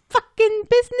his fucking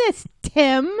business,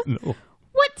 Tim. No.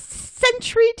 What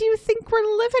century do you think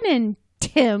we're living in,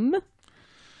 Tim?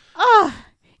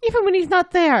 Even when he's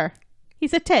not there,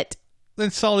 he's a tit.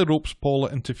 Then Sally ropes Paula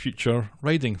into future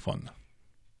riding fun.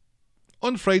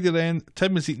 On Friday then,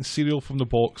 Tim is eating cereal from the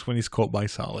box when he's caught by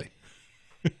Sally.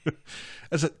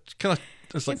 Is it kind of...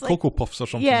 It's like Cocoa Puffs or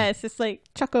something. Yes, it's like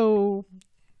Choco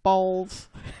balls.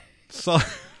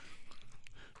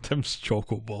 Tim's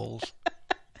Choco balls.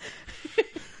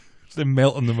 They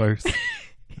melt in the mouth.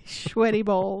 Sweaty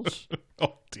balls.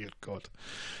 Oh dear God.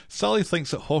 Sally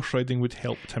thinks that horse riding would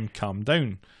help Tim calm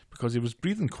down because he was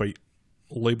breathing quite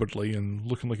labouredly and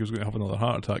looking like he was going to have another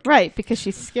heart attack. Right, because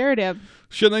she scared him.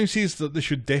 She announces that they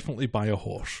should definitely buy a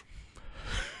horse.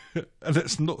 And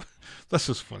it's not... This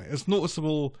is funny. It's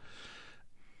noticeable...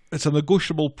 It's a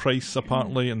negotiable price,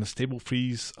 apparently, and the stable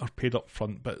fees are paid up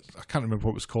front, but I can't remember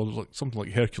what it was called. It was like something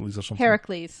like Hercules or something.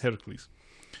 Heracles. Heracles.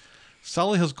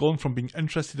 Sally has gone from being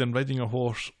interested in riding a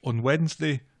horse on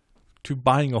Wednesday to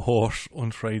buying a horse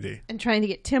on Friday. And trying to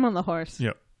get Tim on the horse.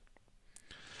 Yep.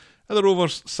 At the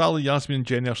Rovers, Sally, Yasmin and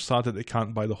Jenny are sad that they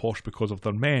can't buy the horse because of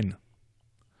their men.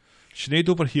 Sinead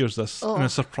overhears this and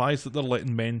is surprised that they're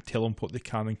letting men tell them what they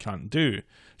can and can't do.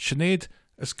 Sinead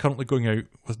is currently going out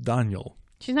with Daniel.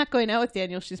 She's not going out with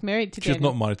Daniel. She's married to Daniel. She's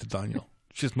not married to Daniel.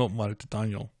 She's not married to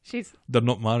Daniel. They're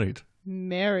not married.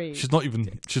 Married. She's not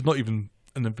even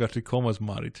in inverted commas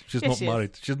married. She's not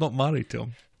married. She's not married to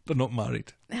him. They're not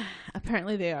married.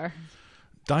 Apparently they are.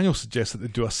 Daniel suggests that they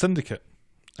do a syndicate,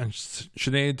 and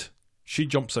Sinead, she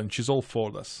jumps in. She's all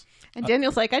for this. And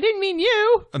Daniel's like, I didn't mean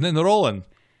you. And then they're all in.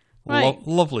 Right.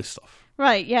 Lovely stuff.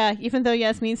 Right, yeah. Even though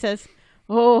Yasmin says,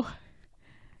 oh,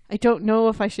 I don't know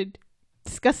if I should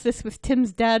discuss this with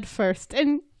Tim's dad first.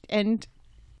 And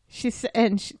she's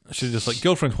just like,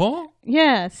 girlfriend, what?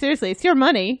 Yeah, seriously, it's your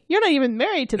money. You're not even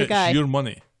married to the guy. It's your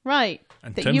money. Right.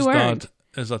 And that Tim's you earned. dad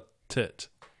is a tit.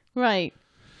 Right.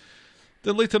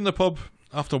 Then later in the pub,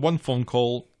 after one phone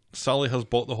call, Sally has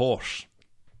bought the horse.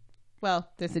 Well,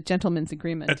 there's a gentleman's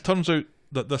agreement. It turns out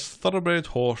that this thoroughbred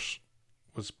horse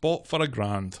was bought for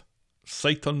 £1,000,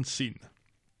 sight unseen.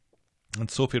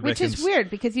 And Sophie reckons... Which is weird,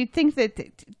 because you'd think that...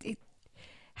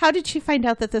 How did she find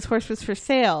out that this horse was for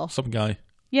sale? Some guy.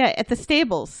 Yeah, at the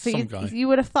stables. So Some guy. You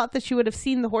would have thought that she would have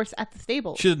seen the horse at the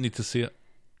stables. She didn't need to see it.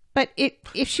 But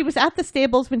if she was at the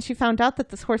stables when she found out that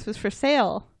this horse was for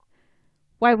sale,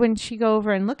 why wouldn't she go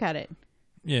over and look at it?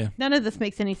 Yeah. None of this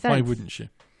makes any sense. Why wouldn't she?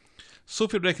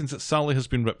 Sophie reckons that Sally has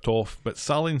been ripped off, but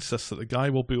Sally insists that the guy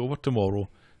will be over tomorrow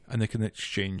and they can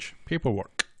exchange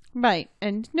paperwork. Right,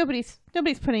 and nobody's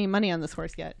put any money on this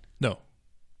horse yet. No.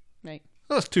 Right.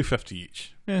 Well, that's $250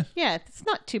 each. Yeah. Yeah, it's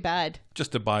not too bad.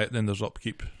 Just to buy it, then there's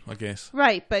upkeep, I guess.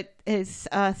 Right, but his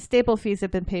stable fees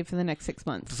have been paid for the next 6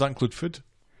 months. Does that include food?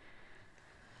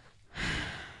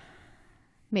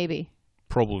 Maybe.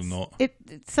 Probably not. It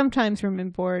sometimes room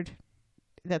and board.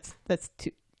 That's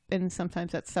too, and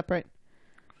sometimes that's separate.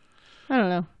 I don't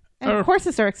know. And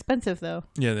horses are expensive, though.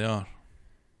 Yeah, they are.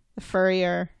 The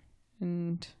furrier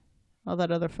and all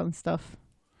that other fun stuff.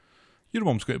 Your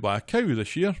mum's going to buy a cow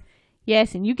this year.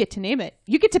 Yes, and you get to name it.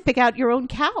 You get to pick out your own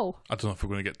cow. I don't know if we're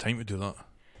going to get time to do that.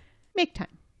 Make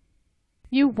time.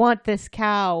 You want this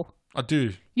cow. I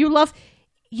do.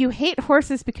 You hate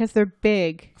horses because they're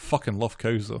big. I fucking love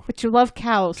cows, though. But you love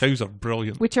cows. Cows are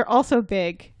brilliant. Which are also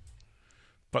big.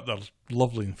 But they're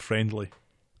lovely and friendly.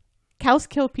 Cows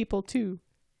kill people, too.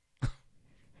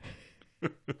 I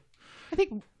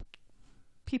think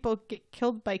people get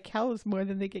killed by cows more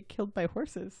than they get killed by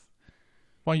horses.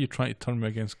 Why are you trying to turn me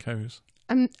against cows?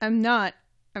 I'm not.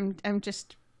 I'm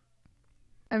just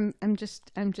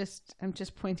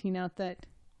pointing out that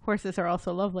horses are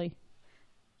also lovely.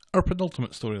 Our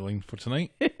penultimate storyline for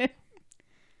tonight.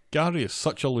 Gary is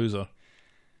such a loser.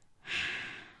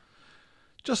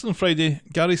 Just on Friday,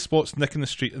 Gary spots Nick in the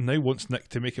street and now wants Nick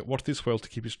to make it worth his while to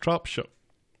keep his trap shut.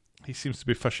 He seems to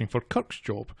be fishing for Kirk's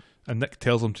job, and Nick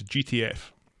tells him to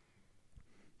GTF.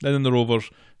 Then in the Rovers,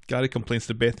 Gary complains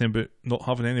to Bethany about not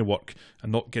having any work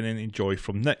and not getting any joy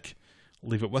from Nick.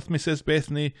 Leave it with me, says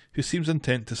Bethany, who seems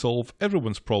intent to solve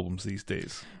everyone's problems these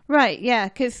days. Right, yeah,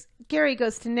 because Gary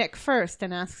goes to Nick first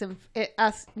and asks him,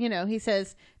 he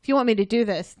says, if you want me to do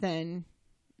this, then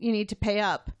you need to pay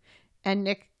up. And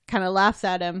Nick kind of laughs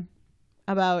at him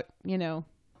about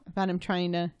him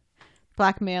trying to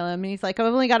blackmail him. And he's like, I've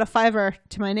only got a $5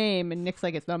 to my name. And Nick's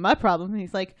like, it's not my problem. And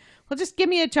he's like, well, just give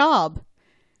me a job.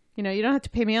 You don't have to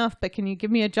pay me off, but can you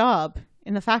give me a job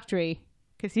in the factory?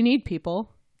 Because you need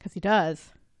people. Because he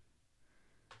does.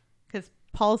 Because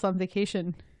Paul's on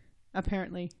vacation,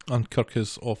 apparently. And Kirk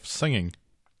is off singing.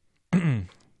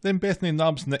 Then Bethany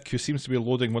nabs Nick, who seems to be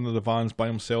loading one of the vans by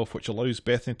himself, which allows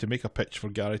Bethany to make a pitch for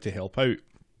Gary to help out.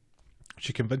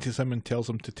 She convinces him and tells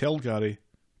him to tell Gary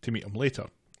to meet him later.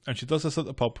 And she does this at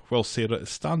the pub while Sarah is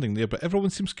standing there, but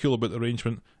everyone seems cool about the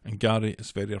arrangement, and Gary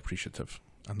is very appreciative.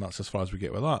 And that's as far as we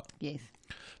get with that. Yes.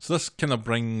 So this kind of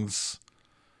brings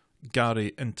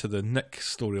Gary into the Nick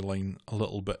storyline a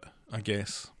little bit, I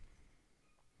guess.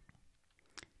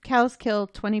 Cows kill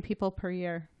 20 people per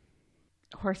year.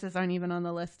 Horses aren't even on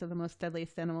the list of the most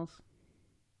deadliest animals.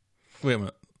 Wait a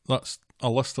minute. That's a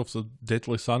list of the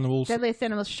deadliest animals? Deadliest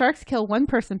animals. Sharks kill 1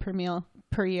 person per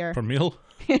year. Per meal?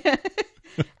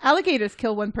 Alligators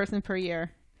kill 1 person per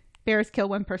year. Bears kill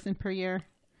 1 person per year.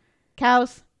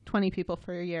 Cows, 20 people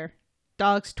per year.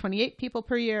 Dogs, 28 people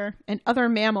per year. And other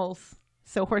mammals,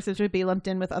 so horses would be lumped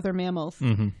in with other mammals,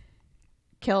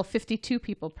 kill 52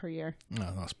 people per year.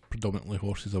 No, that's predominantly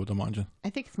horses, I would imagine. I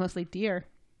think it's mostly deer.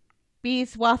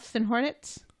 Bees, wasps, and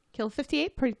hornets kill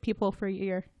 58 people per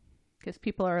year. because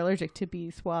people are allergic to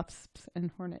bees, wasps,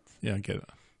 and hornets. Yeah, I get it.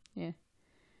 Yeah.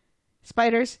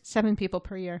 Spiders, 7 people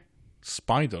per year.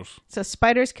 Spiders? So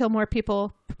spiders kill more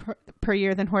people per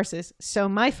year than horses. So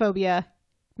my phobia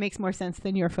makes more sense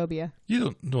than your phobia. You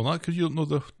don't know that because you don't know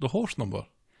the horse number.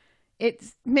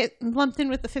 It's lumped in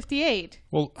with the 58.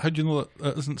 Well, how do you know that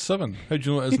it isn't 7? How do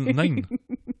you know it isn't 9?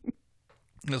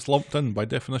 It's lumped in. By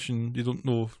definition, you don't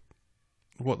know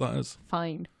what that is.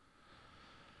 Fine.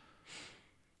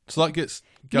 So that gets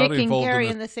Gary Nick and involved Gary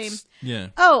in in the same. Yeah.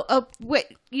 Oh, wait!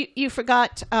 You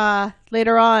forgot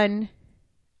later on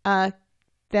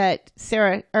that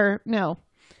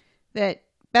that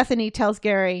Bethany tells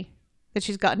Gary that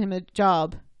she's gotten him a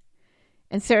job,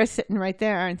 and Sarah's sitting right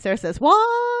there, and Sarah says,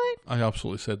 "What?" I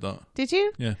absolutely said that. Did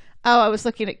you? Yeah. Oh, I was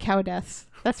looking at cow deaths.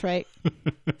 That's right.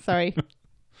 Sorry.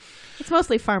 It's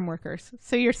mostly farm workers,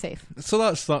 so you're safe. So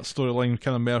that's that storyline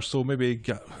kind of merged. So maybe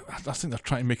I think they're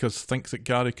trying to make us think that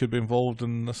Gary could be involved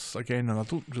in this again, and I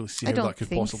don't really see how that could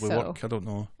possibly work. I don't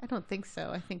know. I don't think so.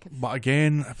 I think it's... But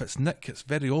again, if it's Nick, it's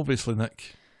very obviously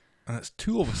Nick, and it's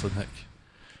too obviously Nick.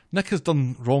 Nick has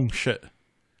done wrong shit,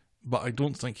 but I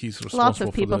don't think he's responsible. Lots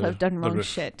of people have done wrong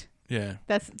shit. Yeah.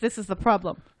 This is the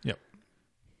problem. Yep.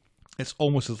 It's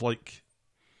almost as like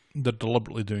they're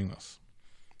deliberately doing this.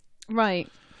 Right.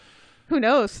 Who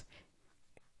knows?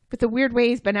 With the weird way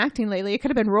he's been acting lately, it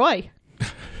could have been Roy.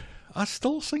 I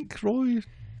still think Roy...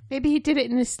 Maybe he did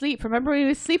it in his sleep. Remember when he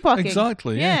was sleepwalking?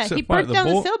 Exactly, yeah. He burnt down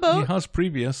the sailboat. He has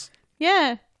previous.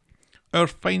 Yeah. Our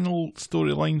final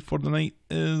storyline for the night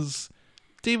is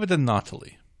David and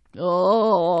Natalie.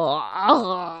 Oh.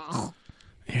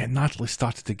 Yeah, Natalie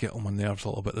started to get on my nerves a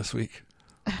little bit this week.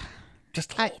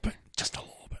 Just a little bit.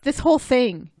 This whole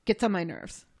thing gets on my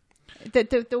nerves.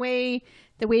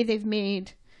 The way they've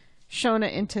made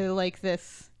Shona into like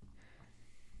this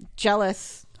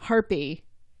jealous harpy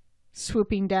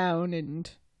swooping down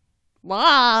and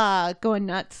going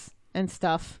nuts and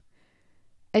stuff.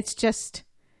 It's just,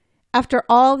 after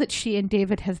all that she and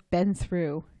David have been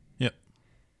through, yep,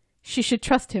 she should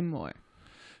trust him more.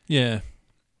 Yeah.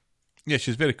 Yeah,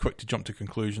 she's very quick to jump to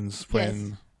conclusions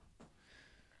when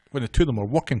the two of them are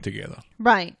working together.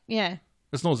 Right, yeah.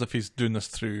 It's not as if he's doing this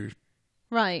through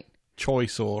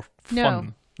choice or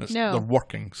fun. No. They're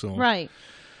working, so... Right.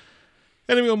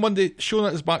 Anyway, on Monday,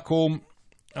 Shona is back home,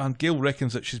 and Gail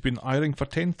reckons that she's been ironing for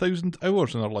 10,000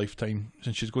 hours in her lifetime,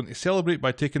 and she's going to celebrate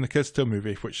by taking the kids to a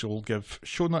movie, which will give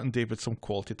Shona and David some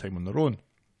quality time on their own.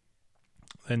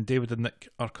 Then David and Nick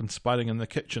are conspiring in the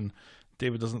kitchen.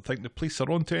 David doesn't think the police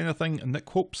are onto anything, and Nick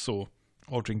hopes so,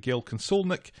 ordering Gail console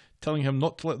Nick, telling him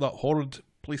not to let that horrid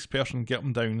police person get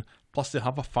him down, plus they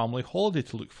have a family holiday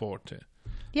to look forward to.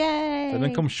 Yay! And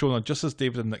then comes Shona just as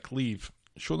David and Nick leave.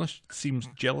 Shona seems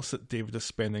jealous that David is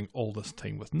spending all this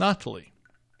time with Natalie.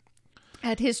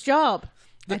 At his job.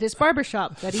 At his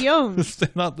barbershop that he owns.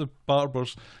 At the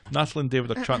barbers, Natalie and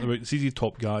David are chatting about ZZ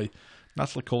Top Guy.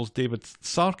 Natalie calls David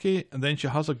Sarky, and then she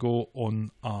has a go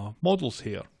on a model's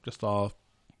hair. Just a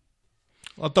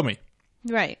dummy.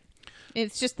 Right.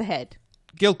 It's just the head.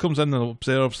 Gail comes in and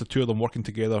observes the two of them working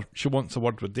together. She wants a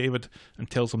word with David and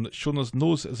tells him that Shona's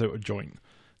nose is out of joint.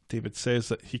 David says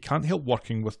that he can't help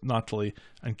working with Natalie,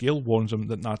 and Gail warns him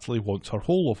that Natalie wants her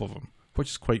whole off of him, which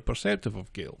is quite perceptive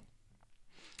of Gail.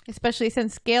 Especially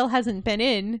since Gail hasn't been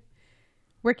in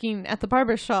working at the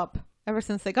barber shop ever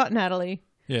since they got Natalie.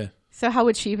 Yeah. So how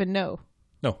would she even know?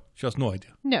 No, she has no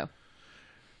idea. No.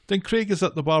 Then Craig is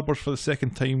at the barber's for the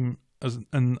second time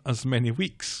in as many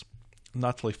weeks.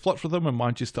 Natalie flirts with him and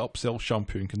manages to upsell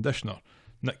shampoo and conditioner.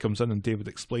 Nick comes in and David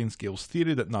explains Gail's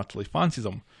theory that Natalie fancies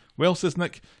him. Well, says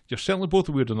Nick, you're certainly both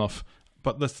weird enough,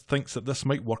 but this thinks that this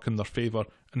might work in their favour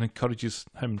and encourages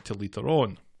him to lead her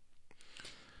on.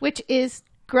 Which is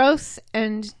gross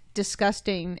and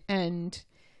disgusting, and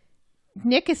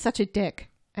Nick is such a dick.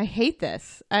 I hate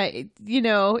this.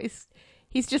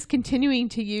 He's just continuing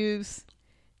to use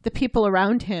the people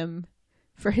around him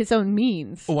for his own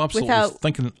means. Oh, absolutely. He's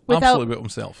thinking absolutely about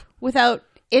himself. Without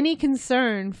any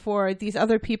concern for these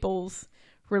other people's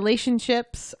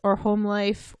relationships or home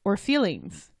life or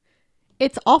feelings.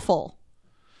 It's awful.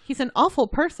 He's an awful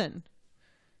person.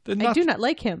 I do not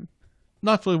like him.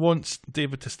 Natalie wants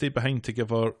David to stay behind to give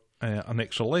her an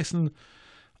extra lesson,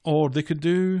 or they could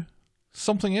do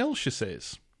something else, she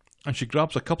says. And she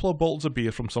grabs a couple of bottles of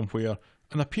beer from somewhere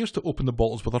and appears to open the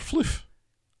bottles with her floof.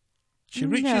 She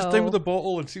reaches down with the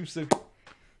bottle and seems to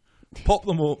pop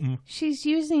them open. She's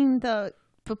using the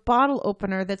bottle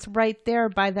opener that's right there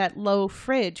by that low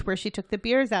fridge where she took the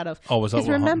beers out of. Oh, was that what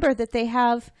happened? Remember that they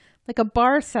have like a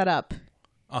bar set up.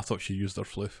 I thought she used her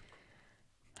floof.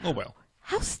 Oh well.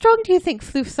 How strong do you think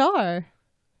floofs are?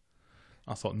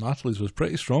 I thought Natalie's was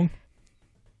pretty strong.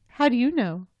 How do you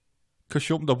know? Because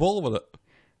she opened a bottle with it.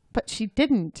 But she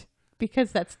didn't,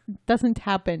 because that doesn't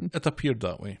happen. It appeared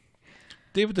that way.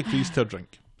 David agrees to a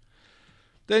drink.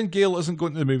 Then Gail isn't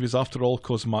going to the movies after all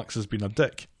because Max has been a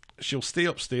dick. She'll stay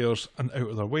upstairs and out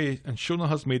of their way, and Shona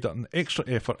has made an extra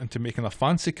effort into making a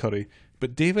fancy curry,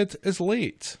 but David is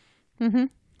late. Mm-hmm.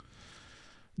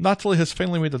 Natalie has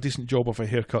finally made a decent job of a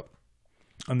haircut,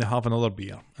 and they have another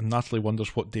beer, and Natalie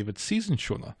wonders what David sees in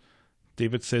Shona.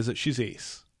 David says that she's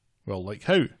ace. Well, like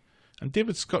how? And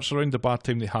David skirts around the bad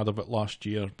time they had of it last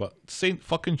year, but Saint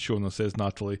fucking Shona, says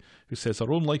Natalie, who says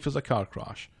her own life is a car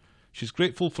crash. She's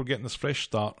grateful for getting this fresh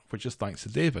start, which is thanks to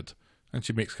David, and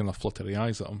she makes kind of fluttery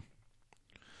eyes at him.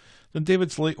 Then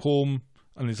David's late home,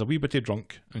 and he's a wee bitty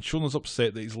drunk, and Shona's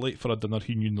upset that he's late for a dinner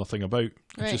he knew nothing about,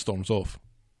 and she storms off.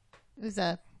 It was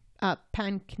a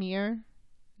pancakes.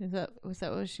 Was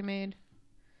that what she made?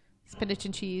 Spinach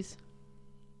and cheese.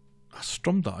 I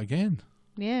strummed that again.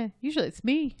 Yeah, usually it's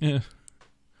me. Yeah.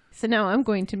 So now I'm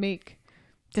going to make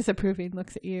disapproving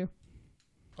looks at you.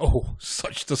 Oh,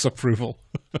 such disapproval.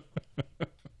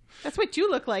 That's what you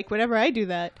look like whenever I do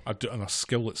that. I do it on a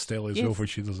skill at Stella as well when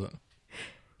she does it.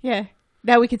 Yeah.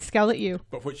 Now we can scowl at you.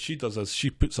 But what she does is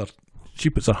she puts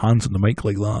her hands on the mic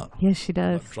like that. Yes, she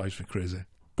does. That drives me crazy.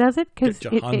 Does it? Because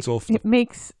Get your hands off it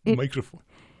makes the microphone.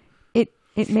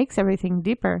 It makes everything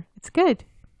deeper. It's good.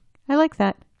 I like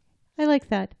that. I like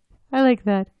that. I like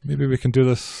that. Maybe we can do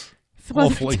this some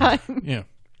other offline. time. Yeah.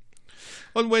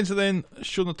 On Wednesday then,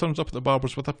 Shona turns up at the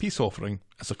barber's with a peace offering.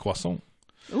 It's a croissant.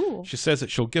 Ooh. She says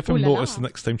that she'll give him notice the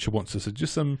next time she wants to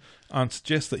seduce him, and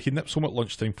suggests that he nips home at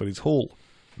lunchtime for his hole.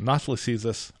 Natalie sees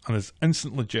this and is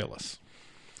instantly jealous.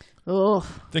 Oh.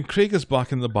 Then Craig is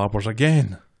back in the barber's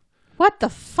again. What the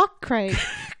fuck, Craig?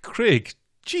 Craig,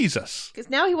 Jesus. Because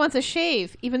now he wants a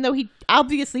shave, even though he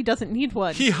obviously doesn't need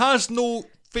one. He has no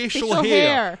facial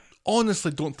hair.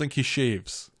 Honestly, don't think he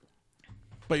shaves.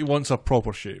 But he wants a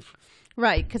proper shave.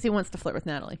 Right, because he wants to flirt with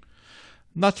Natalie.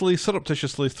 Natalie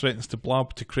surreptitiously threatens to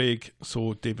blab to Craig,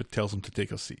 so David tells him to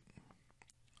take a seat.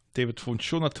 David phones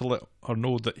Shona to let her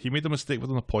know that he made a mistake with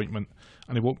an appointment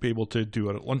and he won't be able to do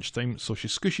her at lunchtime, so she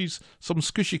squishes some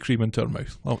squishy cream into her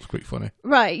mouth. That was quite funny.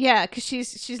 Right, yeah, because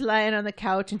she's lying on the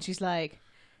couch and she's like,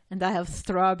 and I have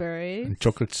strawberries. And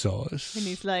chocolate sauce. And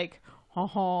he's like,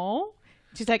 ha-ha.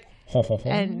 She's like,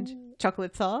 and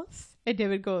chocolate sauce. And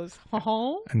David goes,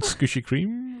 ha-ha. And squishy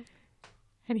cream.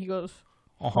 And he goes,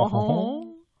 ha-ha.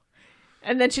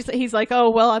 And then he's like,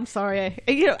 oh, well, I'm sorry.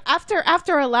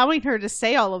 After allowing her to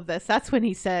say all of this, that's when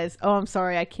he says, oh, I'm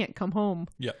sorry, I can't come home.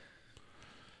 Yeah.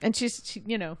 And she's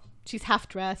half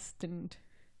dressed and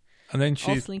then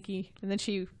all slinky. And then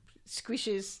she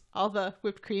squishes all the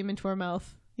whipped cream into her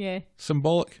mouth. Yeah.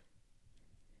 Symbolic?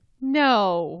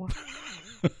 No.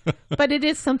 But it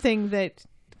is something that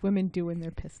women do when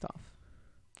they're pissed off.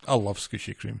 I love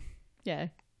squishy cream. Yeah.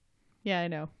 Yeah, I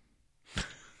know.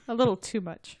 A little too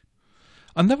much.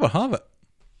 I never have it.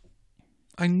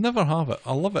 I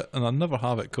love it, and I never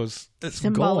have it because it's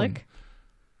symbolic. Gone.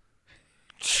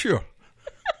 Sure.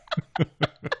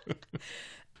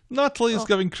 Natalie is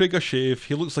giving Craig a shave.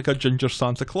 He looks like a ginger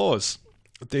Santa Claus.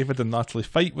 David and Natalie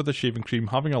fight with the shaving cream,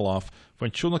 having a laugh,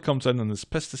 when Shona comes in and is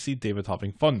pissed to see David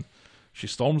having fun. She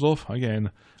storms off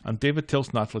again, and David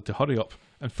tells Natalie to hurry up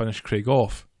and finish Craig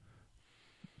off.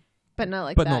 But not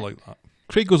like that.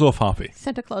 Craig goes off happy.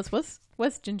 Santa Claus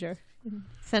was ginger.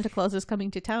 Santa Claus is coming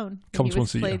to town. Comes he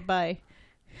was once a year. played by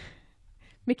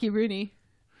Mickey Rooney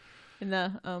in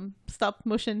the stop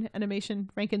motion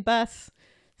animation Rankin Bass.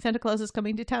 Santa Claus is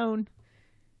coming to town.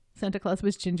 Santa Claus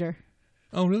was ginger.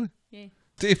 Oh, really? Yeah.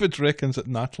 David reckons that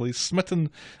Natalie's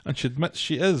smitten, and she admits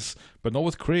she is, but not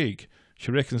with Craig.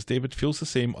 She reckons David feels the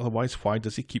same, otherwise why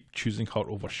does he keep choosing her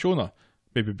over Shona?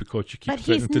 Maybe because she keeps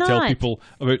threatening to tell people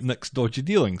about Nick's dodgy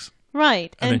dealings.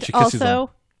 Right. And then she kisses him.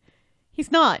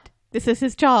 He's not. This is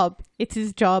his job. It's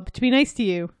his job to be nice to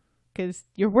you because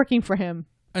you're working for him.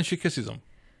 And she kisses him.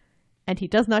 And he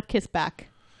does not kiss back.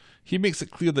 He makes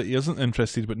it clear that he isn't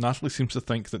interested, but Natalie seems to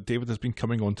think that David has been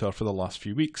coming on to her for the last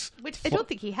few weeks. Which I don't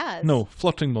think he has. No,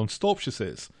 flirting non-stop, she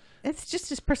says. It's just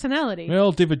his personality.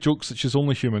 Well, David jokes that she's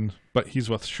only human, but he's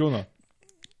with Shona.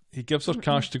 He gives her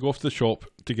cash to go off to the shop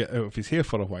to get out of his hair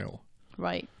for a while.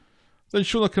 Right. Then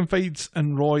Shona confides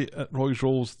in Roy at Roy's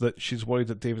Rolls that she's worried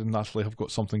that David and Natalie have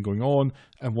got something going on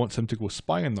and wants him to go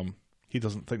spy on them. He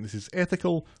doesn't think this is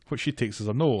ethical, which she takes as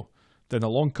a no. Then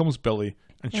along comes Billy,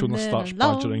 and Shona starts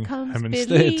badgering him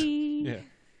instead. Yeah.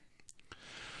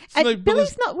 So and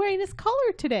Billy's not wearing his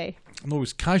collar today. No,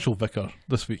 he's casual vicar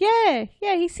this week. Yeah.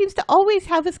 He seems to always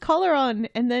have his collar on,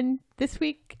 and then this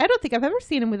week, I don't think I've ever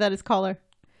seen him without his collar.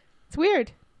 It's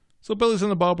weird. So Billy's in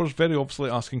the barber's very obviously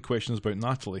asking questions about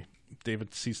Natalie.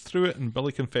 David sees through it and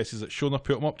Billy confesses that Shona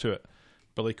put him up to it.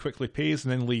 Billy quickly pays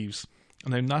and then leaves.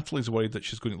 And now Natalie's worried that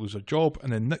she's going to lose her job,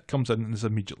 and then Nick comes in and is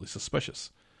immediately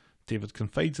suspicious. David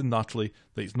confides in Natalie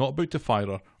that he's not about to fire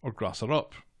her or grass her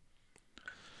up.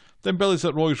 Then Billy's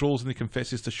at Roy's Rolls and he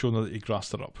confesses to Shona that he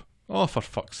grassed her up. Oh, for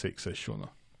fuck's sake, says Shona.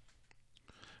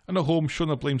 And at home,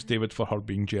 Shona blames David for her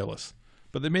being jealous.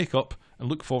 But they make up and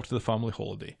look forward to the family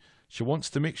holiday. She wants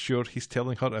to make sure he's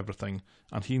telling her everything,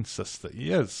 and he insists that he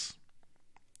is.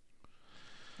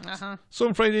 So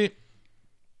on Friday,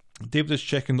 David is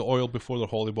checking the oil before their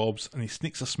hollybobs, and he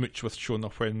sneaks a smooch with Shona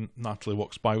when Natalie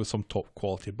walks by with some top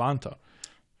quality banter.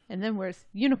 And then wears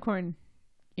unicorn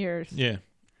ears. Yeah.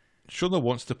 Shona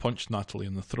wants to punch Natalie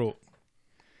in the throat.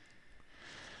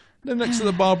 Then next to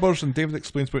the barbers, and David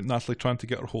explains about Natalie trying to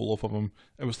get her hole off of him.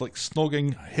 It was like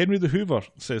snogging Henry the Hoover,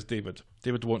 says David.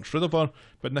 David wants rid of her,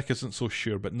 but Nick isn't so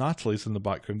sure. But Natalie's in the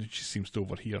background and she seems to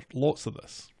overhear lots of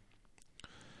this.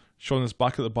 Sean is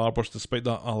back at the barber's despite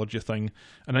that allergy thing,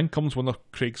 and in comes one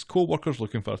of Craig's co-workers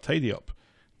looking for a tidy-up.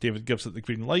 David gives it the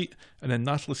green light, and then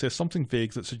Natalie says something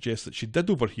vague that suggests that she did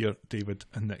overhear David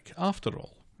and Nick after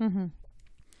all. Mm-hmm.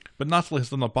 But Natalie has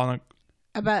done a bang...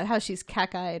 About how she's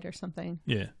cack-eyed or something.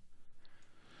 Yeah.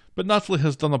 But Natalie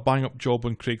has done a bang-up job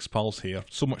on Craig's pal's hair,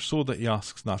 so much so that he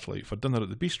asks Natalie for dinner at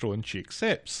the bistro and she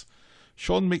accepts.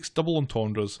 Sean makes double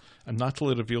entendres, and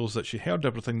Natalie reveals that she heard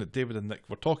everything that David and Nick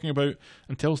were talking about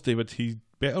and tells David he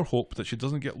better hope that she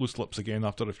doesn't get loose lips again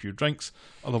after a few drinks,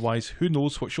 otherwise who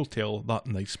knows what she'll tell that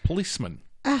nice policeman.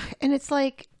 And it's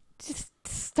like, just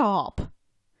stop.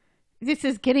 This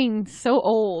is getting so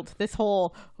old, this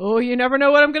whole, oh, you never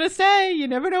know what I'm going to say, you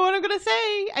never know what I'm going to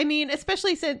say. I mean,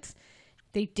 especially since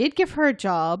they did give her a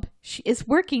job, she is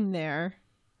working there,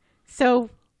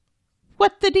 so...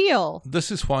 What the deal?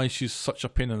 This is why she's such a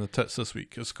pain in the tits this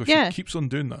week, is because she keeps on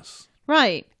doing this.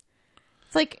 Right.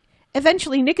 It's like,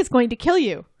 eventually Nick is going to kill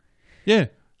you. Yeah.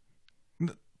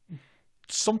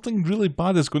 Something really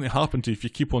bad is going to happen to you if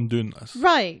you keep on doing this.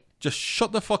 Right. Just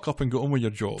shut the fuck up and go on with your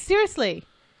job. Seriously.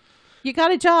 You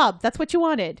got a job. That's what you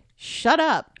wanted. Shut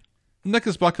up. Nick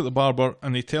is back at the barber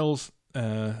and he tells,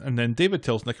 and then David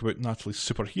tells Nick about Natalie's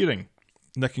super hearing.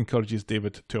 Nick encourages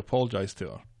David to apologise to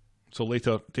her. So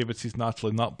later, David sees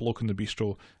Natalie and that bloke in the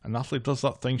bistro, and Natalie does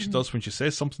that thing she does when she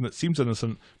says something that seems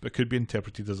innocent but could be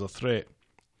interpreted as a threat.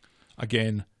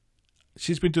 Again,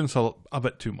 she's been doing this a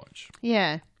bit too much.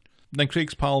 Yeah. Then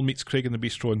Craig's pal meets Craig in the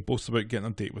bistro and boasts about getting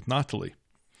a date with Natalie,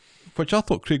 which I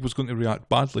thought Craig was going to react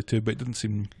badly to, but he didn't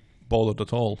seem bothered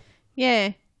at all.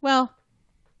 Yeah. Well,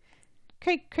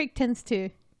 Craig tends to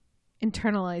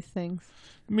internalize things.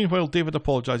 Meanwhile, David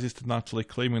apologises to Natalie,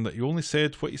 claiming that he only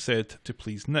said what he said to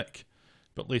please Nick.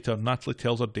 But later, Natalie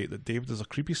tells her date that David is a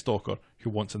creepy stalker who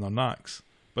wants in her knacks,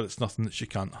 but it's nothing that she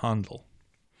can't handle.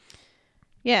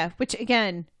 Yeah, which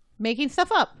again, making stuff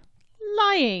up.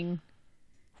 Lying.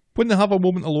 When they have a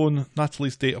moment alone,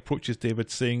 Natalie's date approaches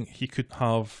David, saying he could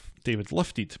have David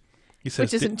lifted. He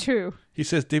says which isn't true. He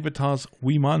says David has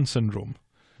wee man syndrome.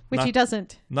 Which he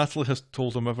doesn't. Natalie has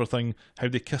told him everything, how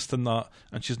they kissed and that,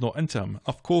 and she's not into him.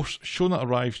 Of course, Shona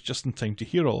arrives just in time to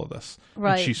hear all of this.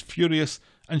 Right. And she's furious,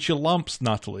 and she lamps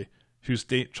Natalie, whose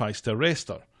date tries to arrest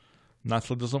her.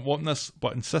 Natalie doesn't want this,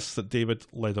 but insists that David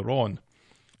led her on.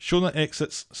 Shona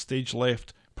exits, stage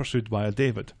left, pursued by a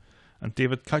David. And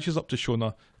David catches up to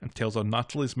Shona and tells her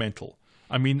Natalie's mental.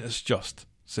 I mean, it's just,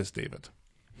 says David.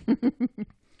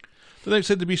 Then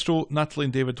outside the bistro, Natalie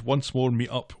and David once more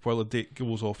meet up while the date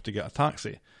goes off to get a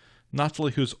taxi.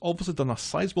 Natalie, who's obviously done a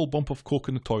sizable bump of coke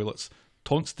in the toilets,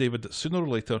 taunts David that sooner or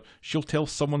later she'll tell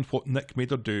someone what Nick made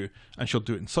her do, and she'll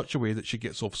do it in such a way that she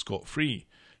gets off scot-free.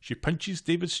 She pinches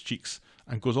David's cheeks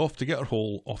and goes off to get her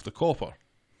hole off the copper.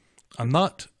 And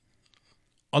that,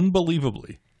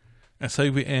 unbelievably, is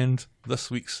how we end this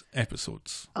week's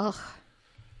episodes. Ugh.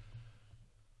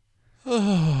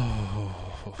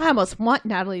 I almost want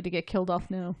Natalie to get killed off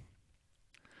now.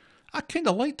 I kind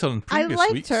of liked her in previous weeks.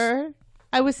 I liked her.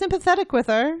 I was sympathetic with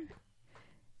her.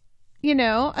 You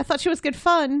know, I thought she was good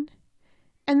fun.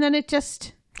 And then it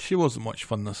just... She wasn't much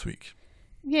fun this week.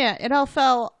 Yeah, it all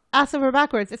fell ass over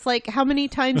backwards. It's like, how many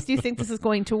times do you think this is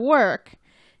going to work?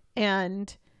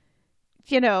 And,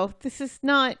 you know, this is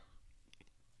not...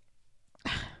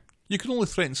 You can only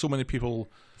threaten so many people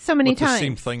so many with times. The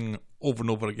same thing over and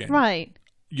over again. Right.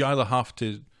 You either have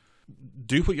to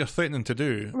do what you're threatening to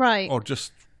do, right, or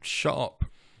just shut up.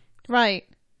 Right.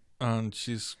 And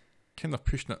she's kind of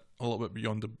pushing it a little bit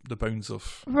beyond the bounds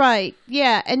of... Right,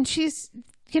 yeah. And she's,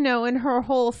 you know, in her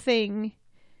whole thing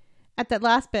at that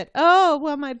last bit, oh,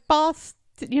 well, my boss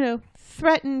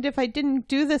threatened if I didn't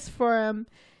do this for him,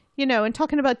 and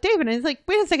talking about David. And it's like,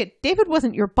 wait a second, David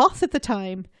wasn't your boss at the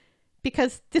time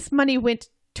because this money went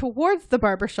towards the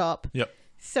barbershop. Yep.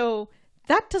 So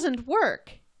that doesn't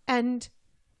work. And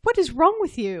what is wrong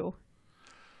with you?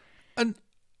 And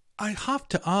I have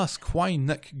to ask why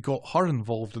Nick got her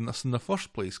involved in this in the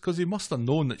first place, because he must have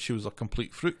known that she was a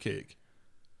complete fruitcake.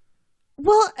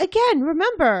 Well, again,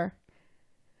 remember,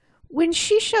 when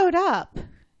she showed up,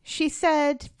 she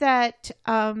said that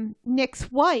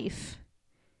Nick's wife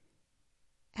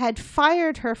had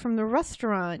fired her from the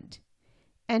restaurant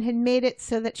and had made it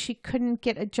so that she couldn't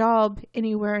get a job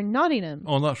anywhere in Nottingham.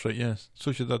 Oh, that's right, yes.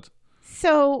 So she did.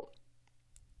 So,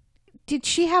 did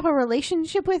she have a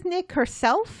relationship with Nick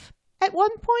herself at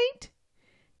one point?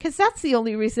 Because that's the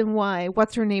only reason why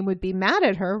what's-her-name would be mad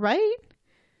at her, right?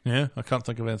 Yeah, I can't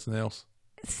think of anything else.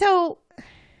 So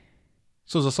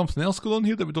is there something else going on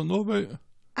here that we don't know about?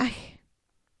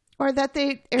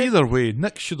 Either way,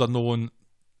 Nick should have known,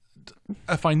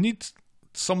 if I need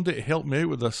somebody to help me out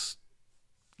with this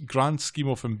grand scheme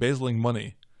of embezzling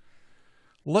money,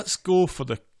 let's go for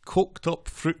the coked up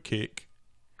fruitcake,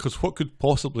 because what could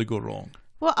possibly go wrong?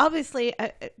 Well, obviously,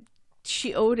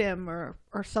 she owed him or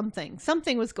something.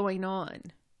 Something was going on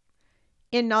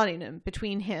in Nottingham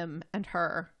between him and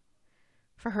her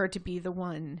for her to be the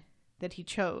one that he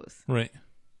chose. Right.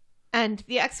 And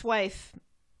the ex-wife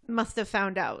must have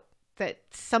found out that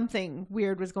something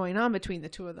weird was going on between the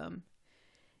two of them.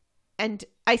 And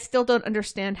I still don't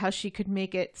understand how she could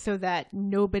make it so that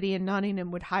nobody in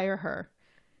Nottingham would hire her.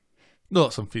 No,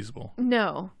 that's unfeasible.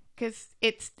 No, because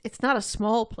it's not a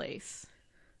small place.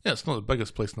 Yeah, it's not the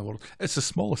biggest place in the world. It's the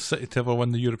smallest city to ever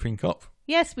win the European Cup.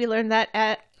 Yes, we learned that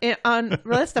on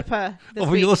Relistapa this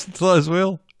week. Week. You listened to that as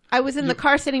well? I was in the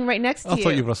car sitting right next to you. I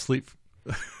thought you were asleep.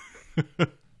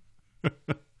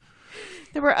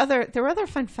 There were other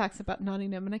fun facts about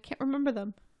Nottingham, and I can't remember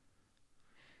them.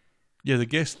 Yeah,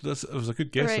 it was a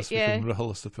good guess Right, this week yeah. in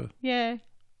Relistapa. Yeah.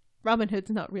 Robin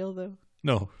Hood's not real, though.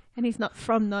 No. And he's not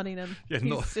from Nottingham. Yeah,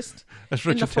 he's just as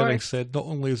in the Richard Herring forest. said, not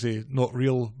only is he not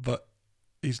real, but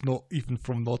he's not even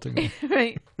from Nottingham.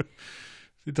 Right.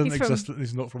 He doesn't He's exist.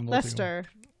 He's not from Nottingham. Leicester.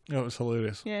 Yeah, it was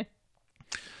hilarious. Yeah.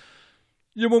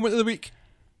 Your moment of the week.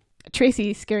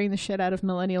 Tracy scaring the shit out of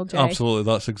Millennial Jay.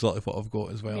 Absolutely, that's exactly what I've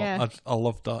got as well. Yeah. I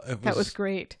loved that. That was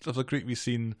great. It was a great wee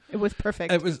scene. It was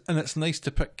perfect. And it's nice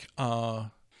to pick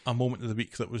a moment of the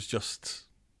week that was just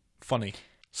funny.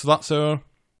 So that's our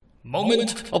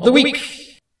moment of the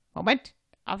week. Moment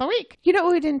of the week. You know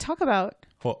what we didn't talk about?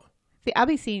 What? The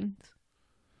Abbey scenes.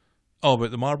 Oh,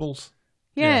 about the marbles?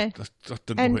 Yeah. I didn't know how to stick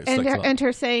to that. And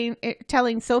her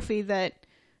telling Sophie that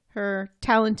her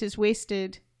talent is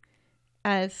wasted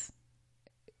as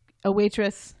a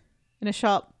waitress in a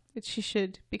shop, that she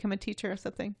should become a teacher or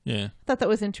something. Yeah. I thought that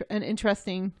was an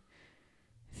interesting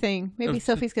thing. Maybe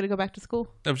Sophie's going to go back to school.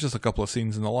 It was just a couple of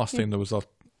scenes, and the last time there was a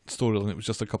storyline, it was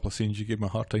just a couple of scenes. You gave me a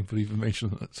hard time for even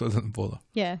mentioning it, so I didn't bother.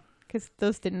 Yeah, because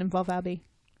those didn't involve Abby,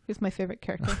 who's my favourite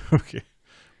character. Okay.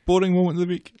 Boring moment of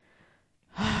the week.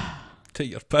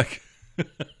 Take your pick.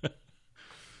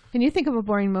 Can you think of a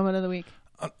boring moment of the week?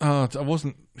 I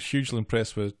wasn't hugely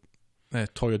impressed with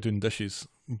Toya doing dishes,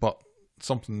 but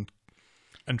something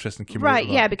interesting came out of Right,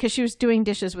 that. yeah, because she was doing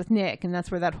dishes with Nick, and that's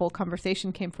where that whole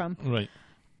conversation came from. Right.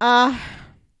 Toya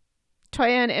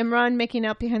and Imran making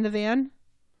out behind the van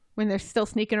when they're still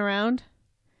sneaking around.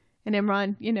 And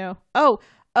Imran,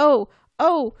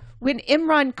 when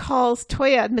Imran calls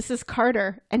Toya Mrs.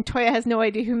 Carter, and Toya has no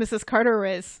idea who Mrs. Carter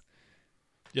is.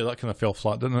 Yeah, that kind of fell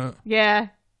flat, didn't it? Yeah,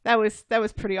 that was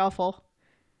pretty awful.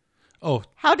 Oh.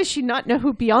 How does she not know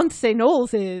who Beyonce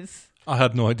Knowles is? I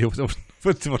had no idea what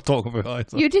they were talking about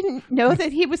either. You didn't know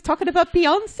that he was talking about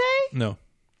Beyonce? No.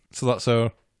 So that's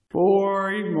our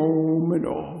boring moment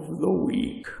of the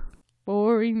week.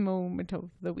 Boring moment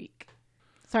of the week.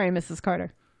 Sorry, Mrs.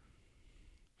 Carter.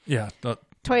 Yeah, that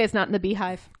Toya's not in the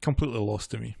beehive. completely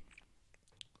lost to me.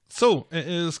 So, it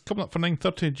is coming up for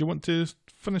 9:30. Do you want to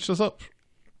finish this up?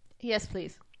 Yes,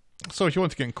 please. So, if you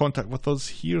want to get in contact with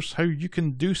us, here's how you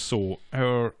can do so.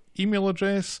 Our email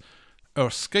address, our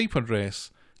Skype address,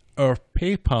 our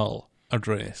PayPal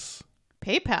address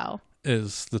PayPal?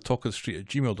 is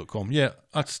thetalkofthestreet@gmail.com. Yeah,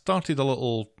 I started a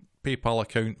little PayPal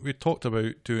account. We talked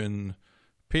about doing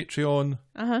Patreon.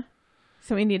 Uh-huh.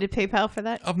 So we needed PayPal for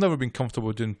that? I've never been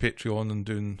comfortable doing Patreon and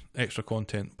doing extra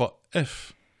content, but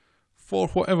if, for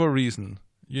whatever reason,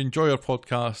 you enjoy our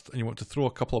podcast and you want to throw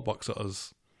a couple of bucks at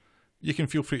us, you can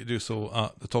feel free to do so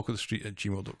at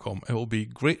thetalkofthestreet@gmail.com. It will be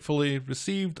gratefully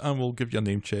received, and we'll give you a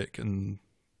name check and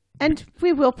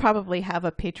we will probably have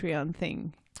a Patreon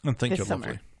thing think this you're summer,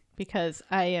 lovely. because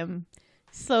I am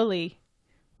slowly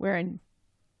wearing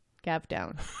Gav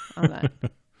down on that.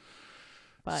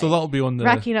 So that'll be on the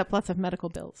racking up lots of medical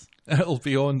bills. It'll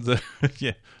be on the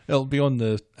it'll be on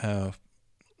the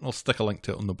I'll stick a link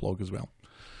to it on the blog as well.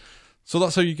 So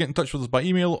that's how you get in touch with us by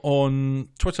email. On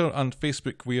Twitter and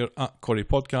Facebook we're at Corrie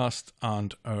Podcast,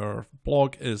 and our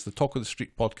blog is the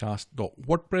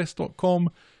talkofthestreetpodcast.wordpress.com.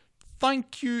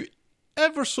 Thank you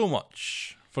ever so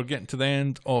much for getting to the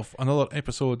end of another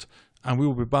episode, and we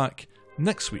will be back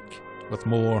next week with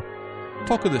more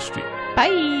Talk of the Street.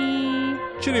 Bye.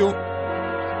 Cheerio.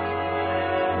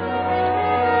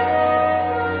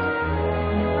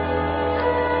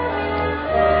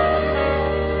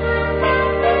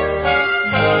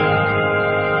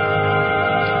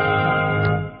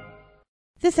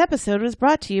 This episode was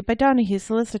brought to you by Donahue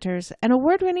Solicitors, an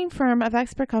award-winning firm of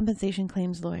expert compensation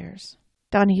claims lawyers.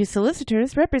 Donahue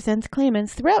Solicitors represents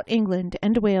claimants throughout England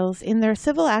and Wales in their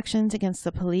civil actions against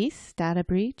the police, data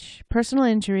breach, personal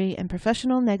injury, and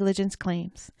professional negligence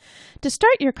claims. To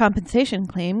start your compensation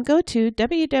claim, go to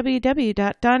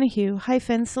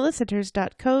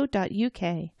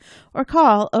www.donahue-solicitors.co.uk or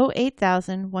call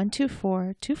 08000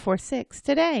 124 246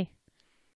 today.